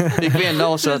 Vi går in där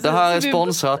också. Det här är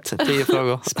sponsrat. 10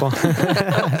 frågor.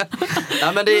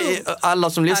 Men alla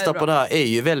som lyssnar på det här är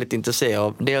ju väldigt intresserade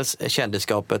av dels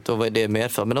kändisskapet och vad det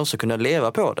medför, men också kunna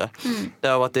leva på det.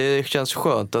 Det känns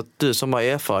skönt att du som har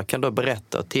erfarenhet kan då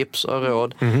berätta tips och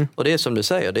råd. Och det är som du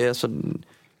säger, det är så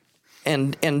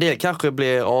en del kanske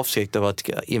blir avsikt av att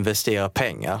investera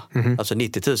pengar. Alltså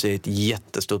 90 000 är ett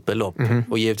jättestort belopp.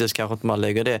 Och givetvis kanske inte man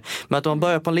lägger det. Men att man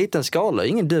börjar på en liten skala,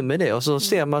 ingen dum idé. Och så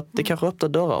ser man att det kanske öppnar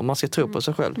dörrar om man ska tro på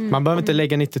sig själv. Man behöver inte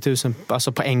lägga 90 000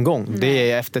 alltså på en gång.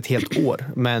 Det är efter ett helt år.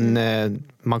 Men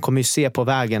man kommer ju se på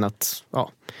vägen att...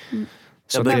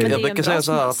 Jag brukar säga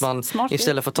så här att man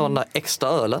istället för att ta den där extra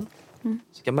ölen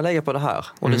så kan man lägga på det här.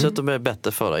 Och dessutom är det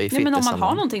bättre för dig i fitness. Men om man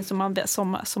har någonting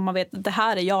som man vet, det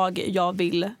här är jag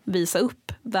vill visa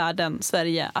upp världen,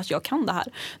 Sverige, att jag kan det här.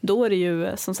 Då är det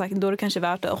ju som sagt, då är det kanske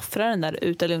värt att offra den där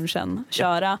utelunchen,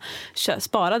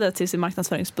 spara det till sin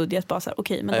marknadsföringsbudget. Bara så här,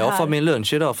 okej, men jag får min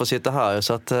lunch idag för att sitta här.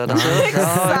 Så att,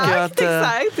 exakt.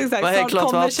 Snart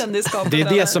kommer kändisskapet. Det är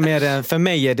det som är för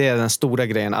mig är det den stora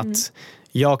grejen, att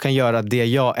jag kan göra det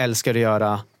jag älskar att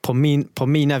göra på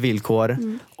mina villkor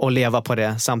och leva på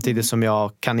det samtidigt som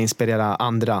jag kan inspirera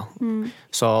andra.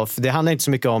 Så det handlar inte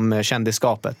så mycket om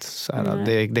kändisskapet. Så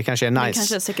det kanske är nice. Det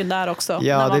kanske är sekundär också,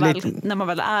 ja, när man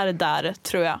väl är där,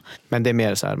 tror jag. Men det är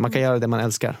mer så här, man kan göra det man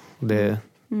älskar. Det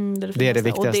är det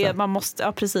viktigaste. Och man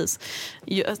måste, precis.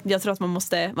 Jag tror att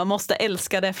man måste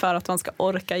älska det för att man ska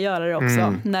orka göra det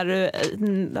också. När du,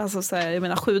 alltså så här, jag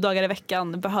menar 7 dagar i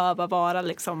veckan behöver vara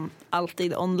liksom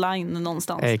alltid online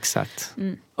någonstans. Exakt.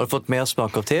 Har du fått mer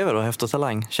smak av tv då efter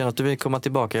Talang? Känner att du vill komma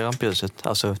tillbaka i rampljuset?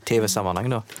 Alltså tv-sammanhang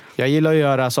då? Jag gillar att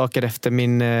göra saker efter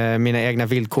mina egna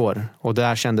villkor. Och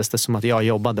där kändes det som att jag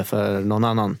jobbade för någon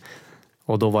annan.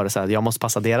 Och då var det så här, jag måste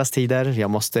passa deras tider, jag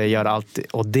måste göra allt,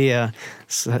 och det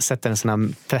sätter en sån här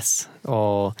press.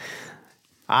 Och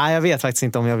jag vet faktiskt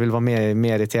inte om jag vill vara med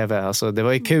mer i tv. Alltså, det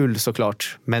var ju kul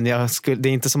såklart, men det är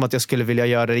inte som att jag skulle vilja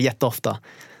göra det jätteofta.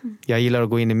 Jag gillar att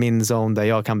gå in i min zone där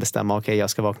jag kan bestämma, okej, jag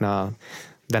ska vakna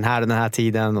den här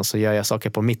tiden och så gör jag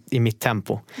saker i mitt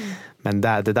tempo. Men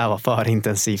det där var för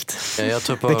intensivt. Jag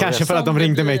tror på det kanske för att de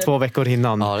ringde mig 2 veckor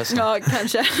innan. Ja,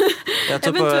 kanske. Jag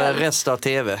tror på resten av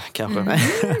tv, kanske.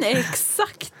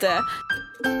 Exakt.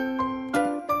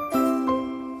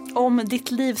 om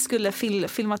ditt liv skulle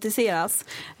filmatiseras,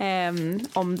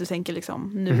 om du tänker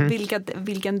liksom nu,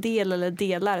 vilken del eller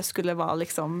delar skulle vara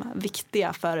liksom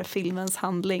viktiga för filmens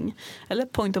handling? Eller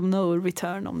point of no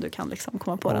return, om du kan liksom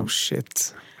komma på den.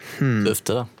 Shit. Tufft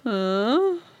det.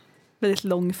 Väldigt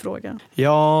lång fråga.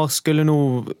 Jag skulle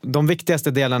nog, de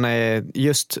viktigaste delarna är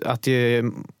just att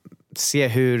se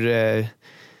hur,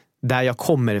 där jag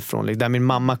kommer ifrån, där min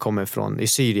mamma kommer ifrån i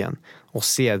Syrien, och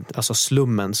se alltså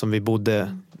slummen som vi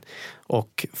bodde,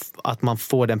 och att man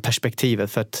får den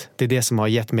perspektivet, för att det är det som har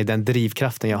gett mig den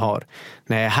drivkraften jag har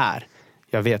när jag är här.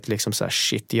 Jag vet liksom så här,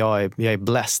 shit, jag är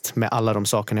blessed med alla de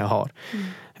sakerna jag har.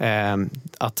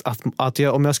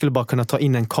 Om jag skulle bara kunna ta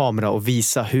in en kamera och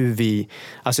visa hur vi,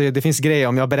 alltså det finns grejer,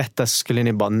 om jag berättar så skulle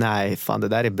ni bara, nej fan, det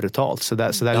där är brutalt, så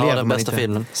där lever den man bästa inte.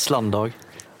 filmen, Slumdog.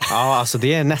 Ja, alltså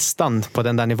det är nästan på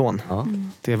den där nivån. Ja.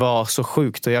 Det var så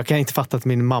sjukt, och jag kan inte fatta att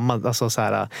min mamma, alltså så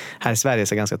här i Sverige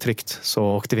så ganska tryggt, så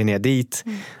åkte vi ner dit.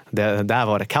 Där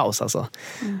var det kaos alltså.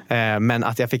 Men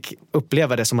att jag fick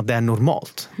uppleva det som att det är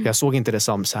normalt. Jag såg inte det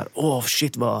som så här,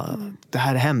 shit, det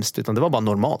här är hemskt, utan det var bara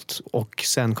normalt. Och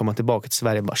sen komma tillbaka till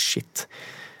Sverige, bara shit,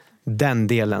 den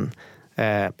delen.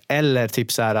 Eller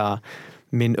typ så här,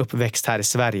 min uppväxt här i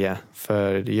Sverige,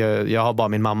 för jag har bara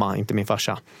min mamma, inte min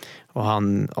farsa. Och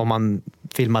om man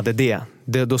filmade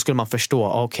då skulle man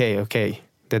förstå, okej,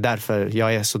 det är därför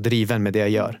jag är så driven med det jag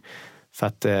gör. För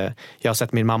att jag har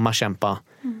sett min mamma kämpa,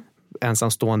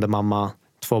 ensamstående mamma,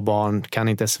 2 barn, kan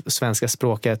inte svenska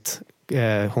språket.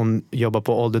 Hon jobbar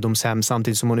på ålderdomshem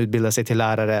samtidigt som hon utbildar sig till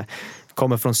lärare.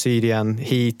 Kommer från Syrien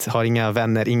hit, har inga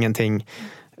vänner, ingenting.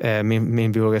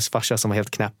 Min biologiska farsa som var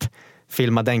helt knäpp.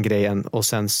 Filma den grejen, och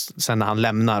sen när han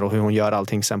lämnar och hur hon gör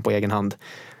allting sen på egen hand.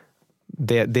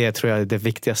 Det tror jag är det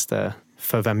viktigaste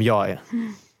för vem jag är.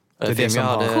 Det är det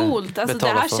som coolt. Alltså, det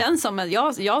här känns som att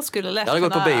jag skulle lätt. Jag hade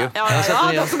gått på bio. Jag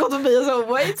hade också gått på bio, så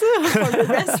wait for the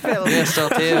best film. Nästa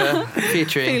TV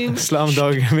featuring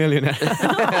Slumdog Millionaire.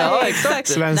 Ja, exakt.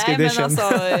 Svensk edition. Men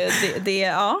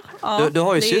alltså, Du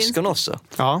har ju syskon också.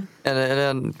 Ja.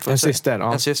 En syster.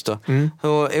 Ja. En syster.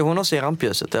 Är hon också i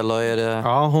rampljuset, eller är det?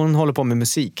 Ja, hon håller på med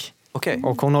musik. Okej.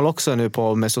 Och hon håller också nu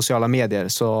på med sociala medier,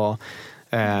 så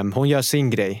hon gör sin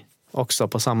grej också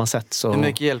på samma sätt. Så hur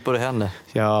mycket hjälper det henne?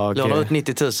 Låna ut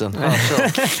 90 000.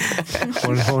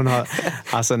 hon har,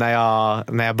 alltså när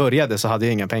jag började så hade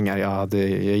jag inga pengar. Jag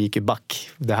gick ju back.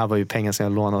 Det här var ju pengar som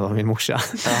jag lånade av min morsa.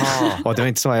 Och det var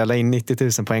inte så att jag la in 90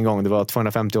 000 på en gång. Det var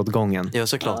 250 åt gången. Ja,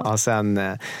 såklart. Och sen,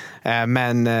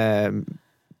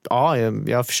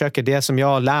 jag försöker, det som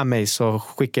jag lär mig så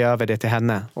skickar jag över det till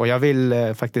henne. Och jag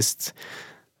vill faktiskt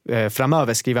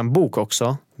framöver skriva en bok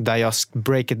också, där jag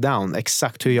break it down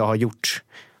exakt hur jag har gjort,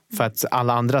 för att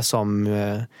alla andra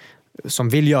som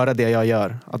vill göra det jag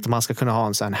gör, att man ska kunna ha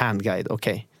en sån handguide,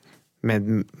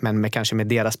 men kanske med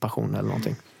deras passion eller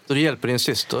någonting. Så du hjälper din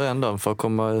syster ändå för att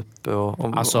komma upp,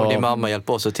 och din mamma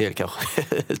hjälper också till kanske?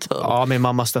 Ja, min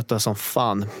mamma stöttar som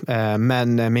fan.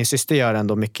 Men min syster gör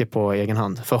ändå mycket på egen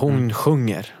hand. För hon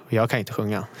sjunger, och jag kan inte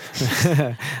sjunga.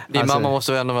 Din mamma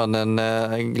måste ändå vara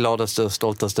den gladaste och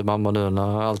stoltaste mamma nu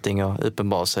när allting har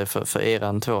uppenbarat sig för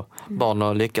er 2 barn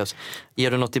och lyckas.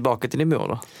 Ger du något tillbaka till din mor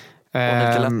då? Hon är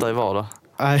lite lättare i vardag.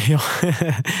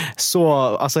 Så,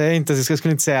 alltså jag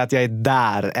skulle inte säga att jag är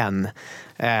där än.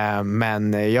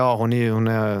 Men ja, hon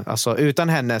är, alltså utan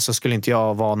henne så skulle inte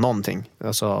jag vara någonting.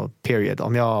 Alltså period.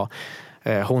 Om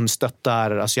hon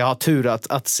stöttar, alltså jag har tur att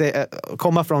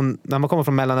när man kommer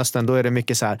från Mellanöstern, då är det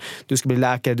mycket så här, du ska bli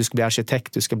läkare, du ska bli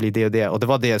arkitekt, du ska bli det och det. Och det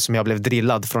var det som jag blev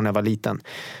drillad från när jag var liten.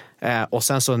 Och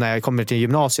sen så när jag kommer till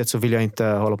gymnasiet så vill jag inte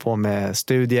hålla på med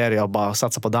studier, jag bara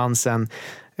satsar på dansen.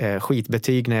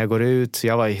 Skitbetyg när jag går ut.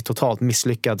 Jag var totalt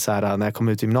misslyckad så här, när jag kom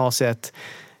ut i gymnasiet.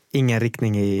 Ingen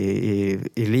riktning i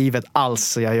livet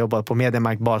alls. Jag jobbade på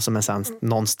Mediamarkt bara som en sån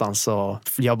någonstans, och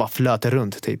jag bara flöt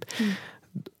runt typ.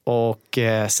 Och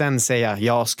sen säger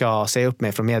jag ska säga upp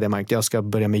mig från Mediamarkt, jag ska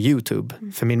börja med YouTube.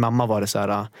 För min mamma var det så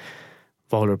här,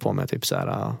 vad håller du på med typ så här.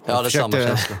 Ja, det är samma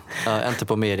känsla. Inte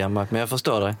på Mediamarkt, men jag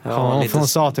förstår dig. Hon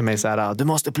sa till mig så här, du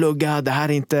måste plugga, det här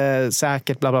är inte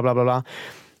säkert, bla bla bla bla.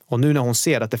 Och nu när hon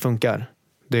ser att det funkar,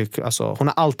 alltså, hon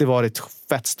har alltid varit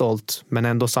fett stolt, men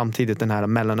ändå samtidigt den här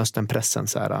Mellanösternpressen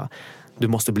så här, du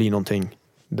måste bli någonting.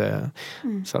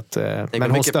 Så att,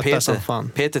 men hon stöttar som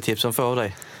fan. PT-tips som får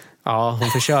dig. Ja, hon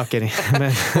försöker.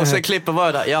 Och sen klipper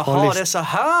bara där. Jaha, det är så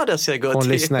här det ska gå till. Hon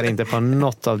lyssnar inte på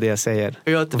något av det jag säger.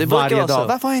 Det varje dag.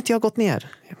 Varför har inte jag gått ner?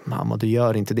 Mamma, du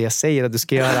gör inte det jag säger att du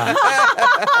ska göra.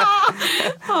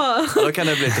 Då kan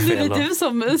det bli lite fel då. Det är du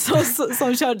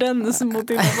som kör den mot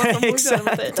din mamma som Exakt.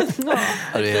 mot dig.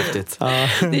 Ja, det är häftigt.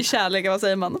 Det är kärlek, vad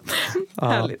säger man?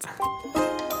 Härligt.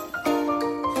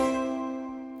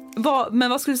 Men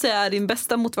vad skulle du säga är din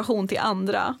bästa motivation till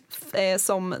andra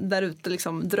som där ute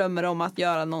liksom drömmer om att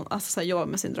göra alltså så här, jobba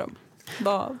med sin dröm?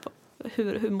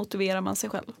 Hur motiverar man sig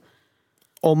själv?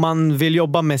 Om man vill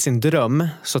jobba med sin dröm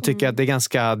så tycker jag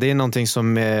att det är någonting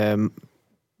som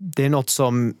det är något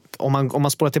som om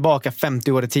man spårar tillbaka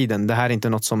 50 år i tiden, det här är inte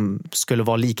något som skulle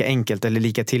vara lika enkelt eller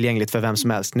lika tillgängligt för vem som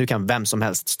helst. Nu kan vem som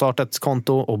helst starta ett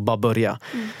konto och bara börja.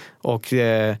 Och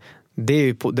det är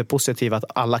ju det positiva att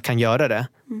alla kan göra det.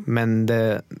 Men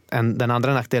den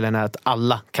andra nackdelen är att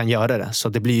alla kan göra det, så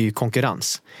det blir ju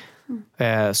konkurrens.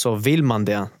 Så vill man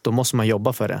det, då måste man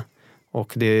jobba för det.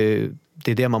 Och det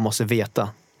är det man måste veta.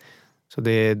 Så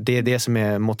det är det som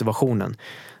är motivationen.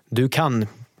 Du kan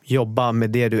jobba med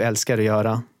det du älskar att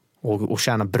göra och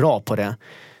tjäna bra på det.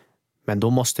 Men då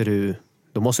måste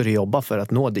du jobba för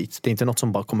att nå dit. Det är inte något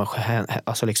som bara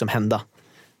kommer liksom hända.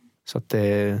 Så att det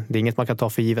är inget man kan ta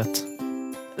för givet.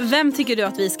 Vem tycker du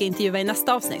att vi ska intervjua i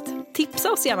nästa avsnitt?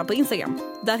 Tipsa oss gärna på Instagram.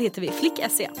 Där heter vi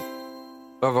flick.se.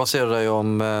 Vad ser du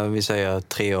om vi säger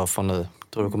 3 år från nu?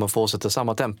 Tror du kommer fortsätta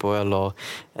samma tempo eller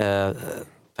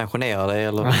pensionera dig?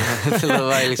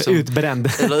 Eller liksom, utbränd.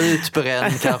 Eller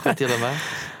utbränd kanske till och med.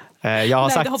 Jag har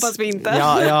Nej, det hoppas vi inte.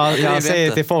 Jag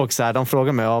säger till folk så här, de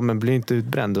frågar mig, men blir inte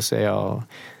utbränd? Och säger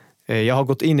jag har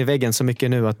gått in i väggen så mycket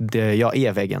nu att jag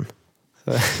är väggen.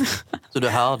 Så du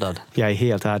är härdad? Jag är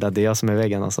helt härdad, det är jag som är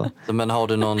väggen alltså. Men har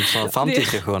du någon sån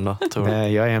framtidsvision då? Tror du?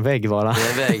 Jag är en vägg bara. Du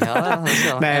är en vägg,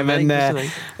 ja. Nej,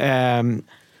 men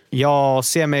jag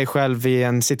ser mig själv i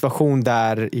en situation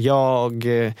där jag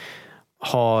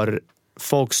har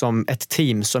folk som ett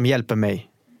team som hjälper mig.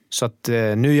 Så att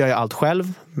nu gör jag allt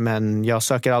själv, men jag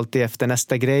söker alltid efter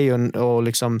nästa grej och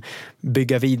liksom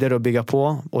bygga vidare och bygga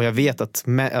på. Och jag vet att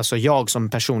alltså jag som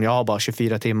person, jag har bara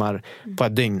 24 timmar på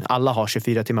ett dygn. Alla har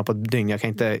 24 timmar på ett dygn. Jag kan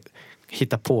inte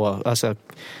hitta på, alltså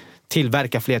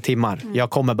tillverka fler timmar. Jag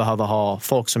kommer behöva ha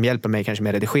folk som hjälper mig kanske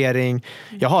med redigering.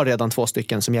 Jag har redan 2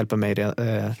 stycken som hjälper mig.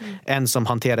 En som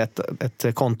hanterar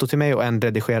ett konto till mig och en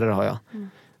redigerare har jag.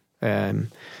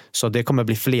 Så det kommer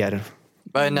bli fler.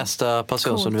 Vad är nästa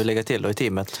person som du vill lägga till då i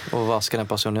teamet? Och vad ska den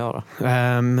personen göra?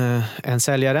 En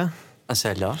säljare. En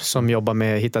säljare? Som jobbar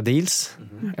med att hitta deals.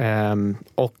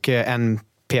 Och en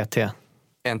PT.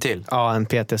 En till? Ja, en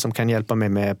PT som kan hjälpa mig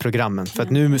med programmen. För att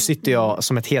nu sitter jag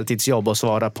som ett heltidsjobb och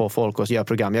svarar på folk och gör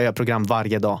program. Jag gör program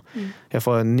varje dag. Jag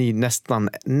får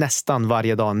nästan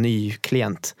varje dag en ny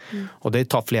klient. Och det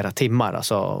tar flera timmar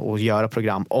alltså, att göra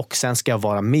program. Och sen ska jag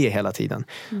vara med hela tiden.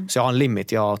 Så jag har en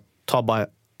limit. Jag tar bara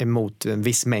emot en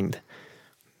viss mängd.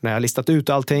 När jag har listat ut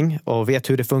allting och vet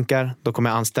hur det funkar, då kommer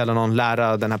jag anställa någon,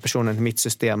 lära den här personen mitt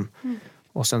system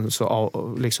och sen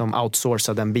så liksom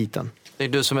outsourca den biten. Det är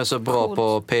du som är så bra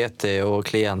på PT och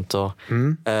klienter.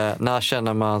 När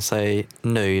känner man sig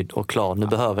nöjd och klar? Nu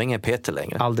behöver ingen PT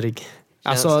längre. Aldrig.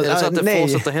 Alltså, är det så att det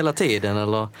fortsätter hela tiden?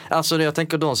 Eller? Alltså jag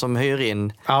tänker de som hyr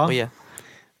in. Ja.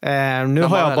 Nu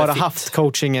har jag bara haft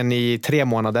coachingen i 3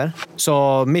 månader.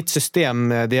 Så mitt system,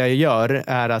 det jag gör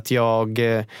är att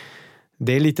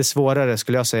det är lite svårare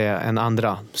skulle jag säga än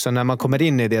andra. Så när man kommer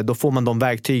in i det, då får man de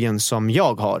verktygen som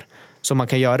jag har. Så man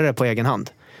kan göra det på egen hand.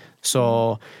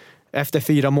 Så efter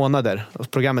 4 månader,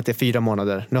 programmet är 4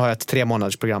 månader. Nu har jag ett 3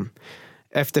 månaders program.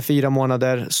 Efter 4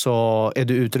 månader så är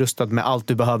du utrustad med allt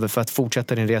du behöver för att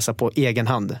fortsätta din resa på egen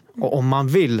hand. Och om man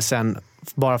vill sen,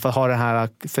 bara för att ha den här,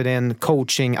 för den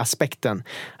coaching-aspekten,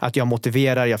 att jag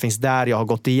motiverar, jag finns där, jag har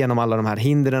gått igenom alla de här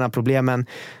hindren, problemen,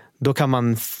 då kan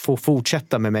man få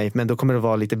fortsätta med mig, men då kommer det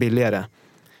vara lite billigare.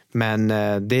 Men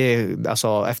det är,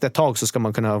 alltså, efter ett tag så ska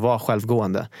man kunna vara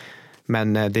självgående.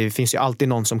 Men det finns ju alltid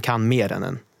någon som kan mer än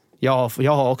en. Jag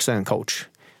har också en coach.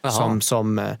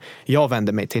 Som jag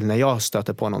vänder mig till när jag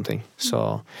stöter på någonting.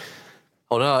 Så.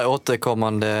 Och den här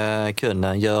återkommande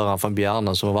kunden, Göran från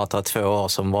Bjärnen, som har varit här 2 år,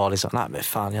 som var liksom, nej men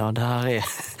fan, ja det här är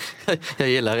jag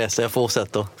gillar resten, jag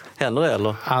fortsätter. Händer det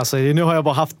eller? Alltså nu har jag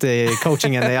bara haft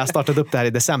coachingen när jag startade upp det här i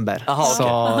december. Aha, så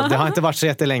det har inte varit så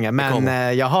jättelänge.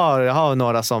 Men jag har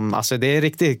några som, alltså det är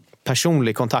riktigt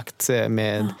personlig kontakt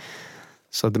med.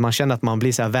 Så man känner att man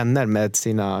blir så här vänner med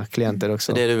sina klienter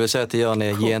också. Det du vill säga till Göran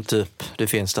är, ge inte upp, du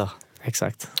finns där.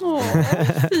 Exakt.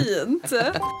 Fint.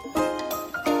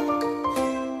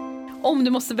 Om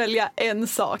du måste välja en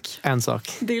sak. En sak.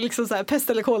 Det är liksom så här pest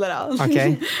eller kolera.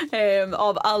 Okay.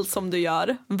 Av allt som du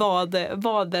gör.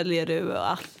 Vad väljer du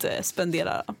att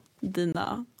spendera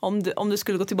dina... Om du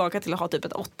skulle gå tillbaka till att ha typ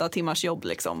ett 8 timmars jobb.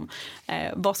 Liksom,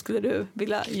 vad skulle du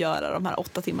vilja göra de här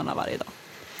 8 timmarna varje dag?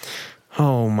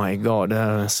 Oh my god, det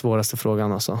är den svåraste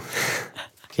frågan alltså.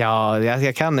 Ja,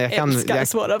 jag kan älskar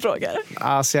svåra frågor.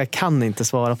 Alltså jag kan inte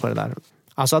svara på det där.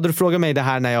 Alltså hade du frågat mig det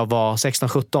här när jag var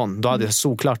 16-17, då hade jag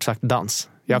såklart sagt dans.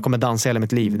 Jag kommer dansa hela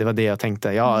mitt liv. Det var det jag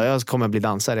tänkte. Jag kommer bli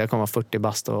dansare. Jag kommer vara 40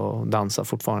 bast och dansa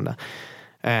fortfarande.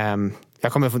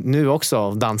 Jag kommer nu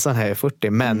också dansa när jag är 40.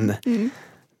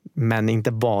 Men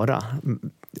inte bara.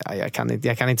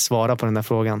 Jag kan inte svara på den där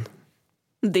frågan.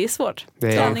 Det är svårt. Det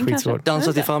är Träning skitsvårt. kanske.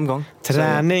 Dansa till framgång.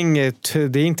 Träning,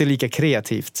 det är inte lika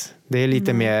kreativt. Det är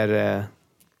lite mer...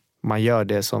 Man gör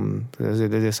det som...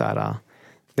 Det är så här...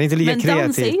 Det är inte lika men kreativt.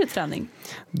 dans är ju träning.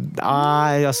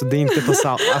 Nej, alltså det är inte på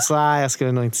samma... Alltså nej, jag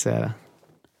skulle nog inte säga det.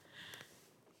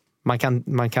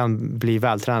 Man kan bli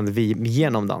vältränad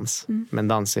genom dans. Men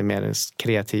dans är mer en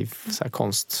kreativ så här,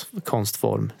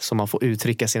 konstform. Så man får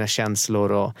uttrycka sina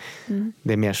känslor och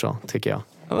det är mer så, tycker jag.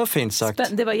 Det var fint sagt.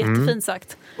 Det var jättefint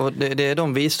sagt. Och det är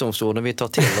de visdomsorden vi tar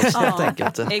till oss helt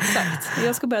enkelt. Exakt.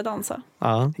 Jag ska börja dansa.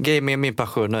 Ja. Ge mig min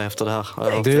passion nu efter det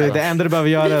här. Det enda du behöver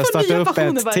göra är att starta nya upp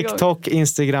passioner ett varje gång. TikTok,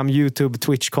 Instagram, YouTube,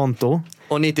 Twitch-konto.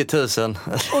 Och 90 000.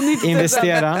 Och 90 000.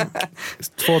 Investera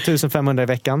 2500 i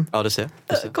veckan. Ja, du ser.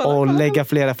 Och lägga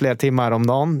flera timmar om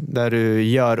dagen där du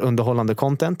gör underhållande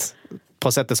content.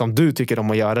 På sättet som du tycker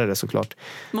om att göra det, såklart.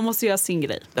 Man måste göra sin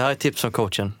grej. Det här är ett tips från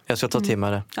coachen. Jag ska ta till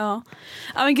mig det. Ja,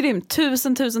 men grymt.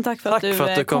 Tusen tack för att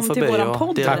du kom till förbi våran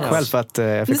podd. Tack själv för att jag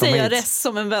Nu fick komma säger jag hit. rest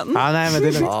som en vän. Ja, nej, men det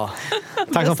är lugnt. Ja.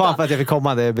 Tack som fan för att jag fick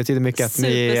komma. Det betyder mycket att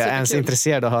ni är ens Superkul.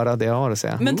 intresserade av att höra det jag har att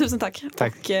säga. Men tusen tack.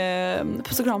 Tack. Och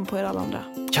puss och kram på er alla andra.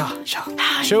 Ja.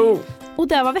 Tjo! Och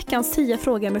där var veckans 10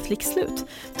 frågor med Flick slut.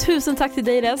 Tusen tack till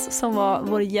dig Rez som var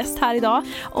vår gäst här idag.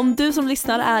 Om du som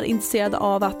lyssnar är intresserad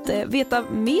av att veta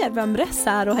mer vem Rez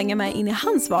är och hänga med in i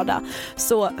hans vardag,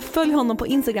 så följ honom på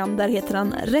Instagram, där heter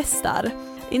han Restar.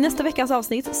 I nästa veckas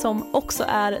avsnitt, som också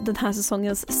är den här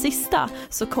säsongens sista,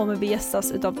 så kommer vi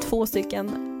gästas utav 2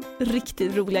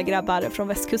 riktigt roliga grabbar från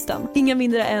västkusten. Inga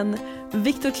mindre än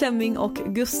Viktor Klemming och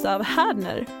Gustav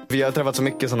Härdner. Vi har träffat så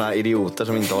mycket såna här idioter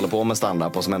som inte håller på med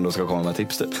stand-up och som ändå ska komma med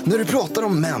tips typ. När du pratar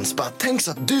om mens, bara tänk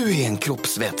så att du är en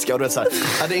kroppsvätska och du vet såhär,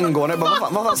 det ingående,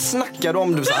 vad snackar du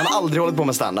om? Du, så här, han har aldrig hållit på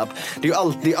med stand-up. Det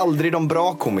är ju aldrig de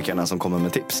bra komikerna som kommer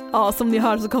med tips. Ja, som ni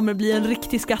hör så kommer det bli en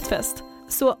riktig skrattfest.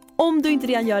 Så om du inte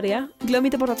redan gör det, glöm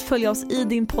inte bort att följa oss i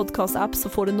din podcast-app, så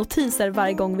får du notiser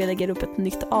varje gång vi lägger upp ett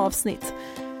nytt avsnitt.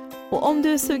 Och om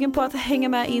du är sugen på att hänga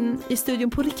med in i studion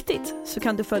på riktigt, så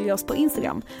kan du följa oss på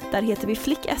Instagram. Där heter vi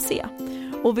flick.se.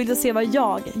 Och vill du se vad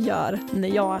jag gör när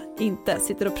jag inte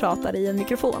sitter och pratar i en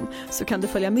mikrofon, så kan du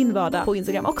följa min vardag på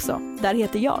Instagram också. Där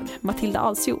heter jag Matilda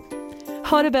Alsjo.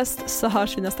 Ha det bäst, så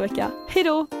hörs vi nästa vecka. Hej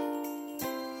då!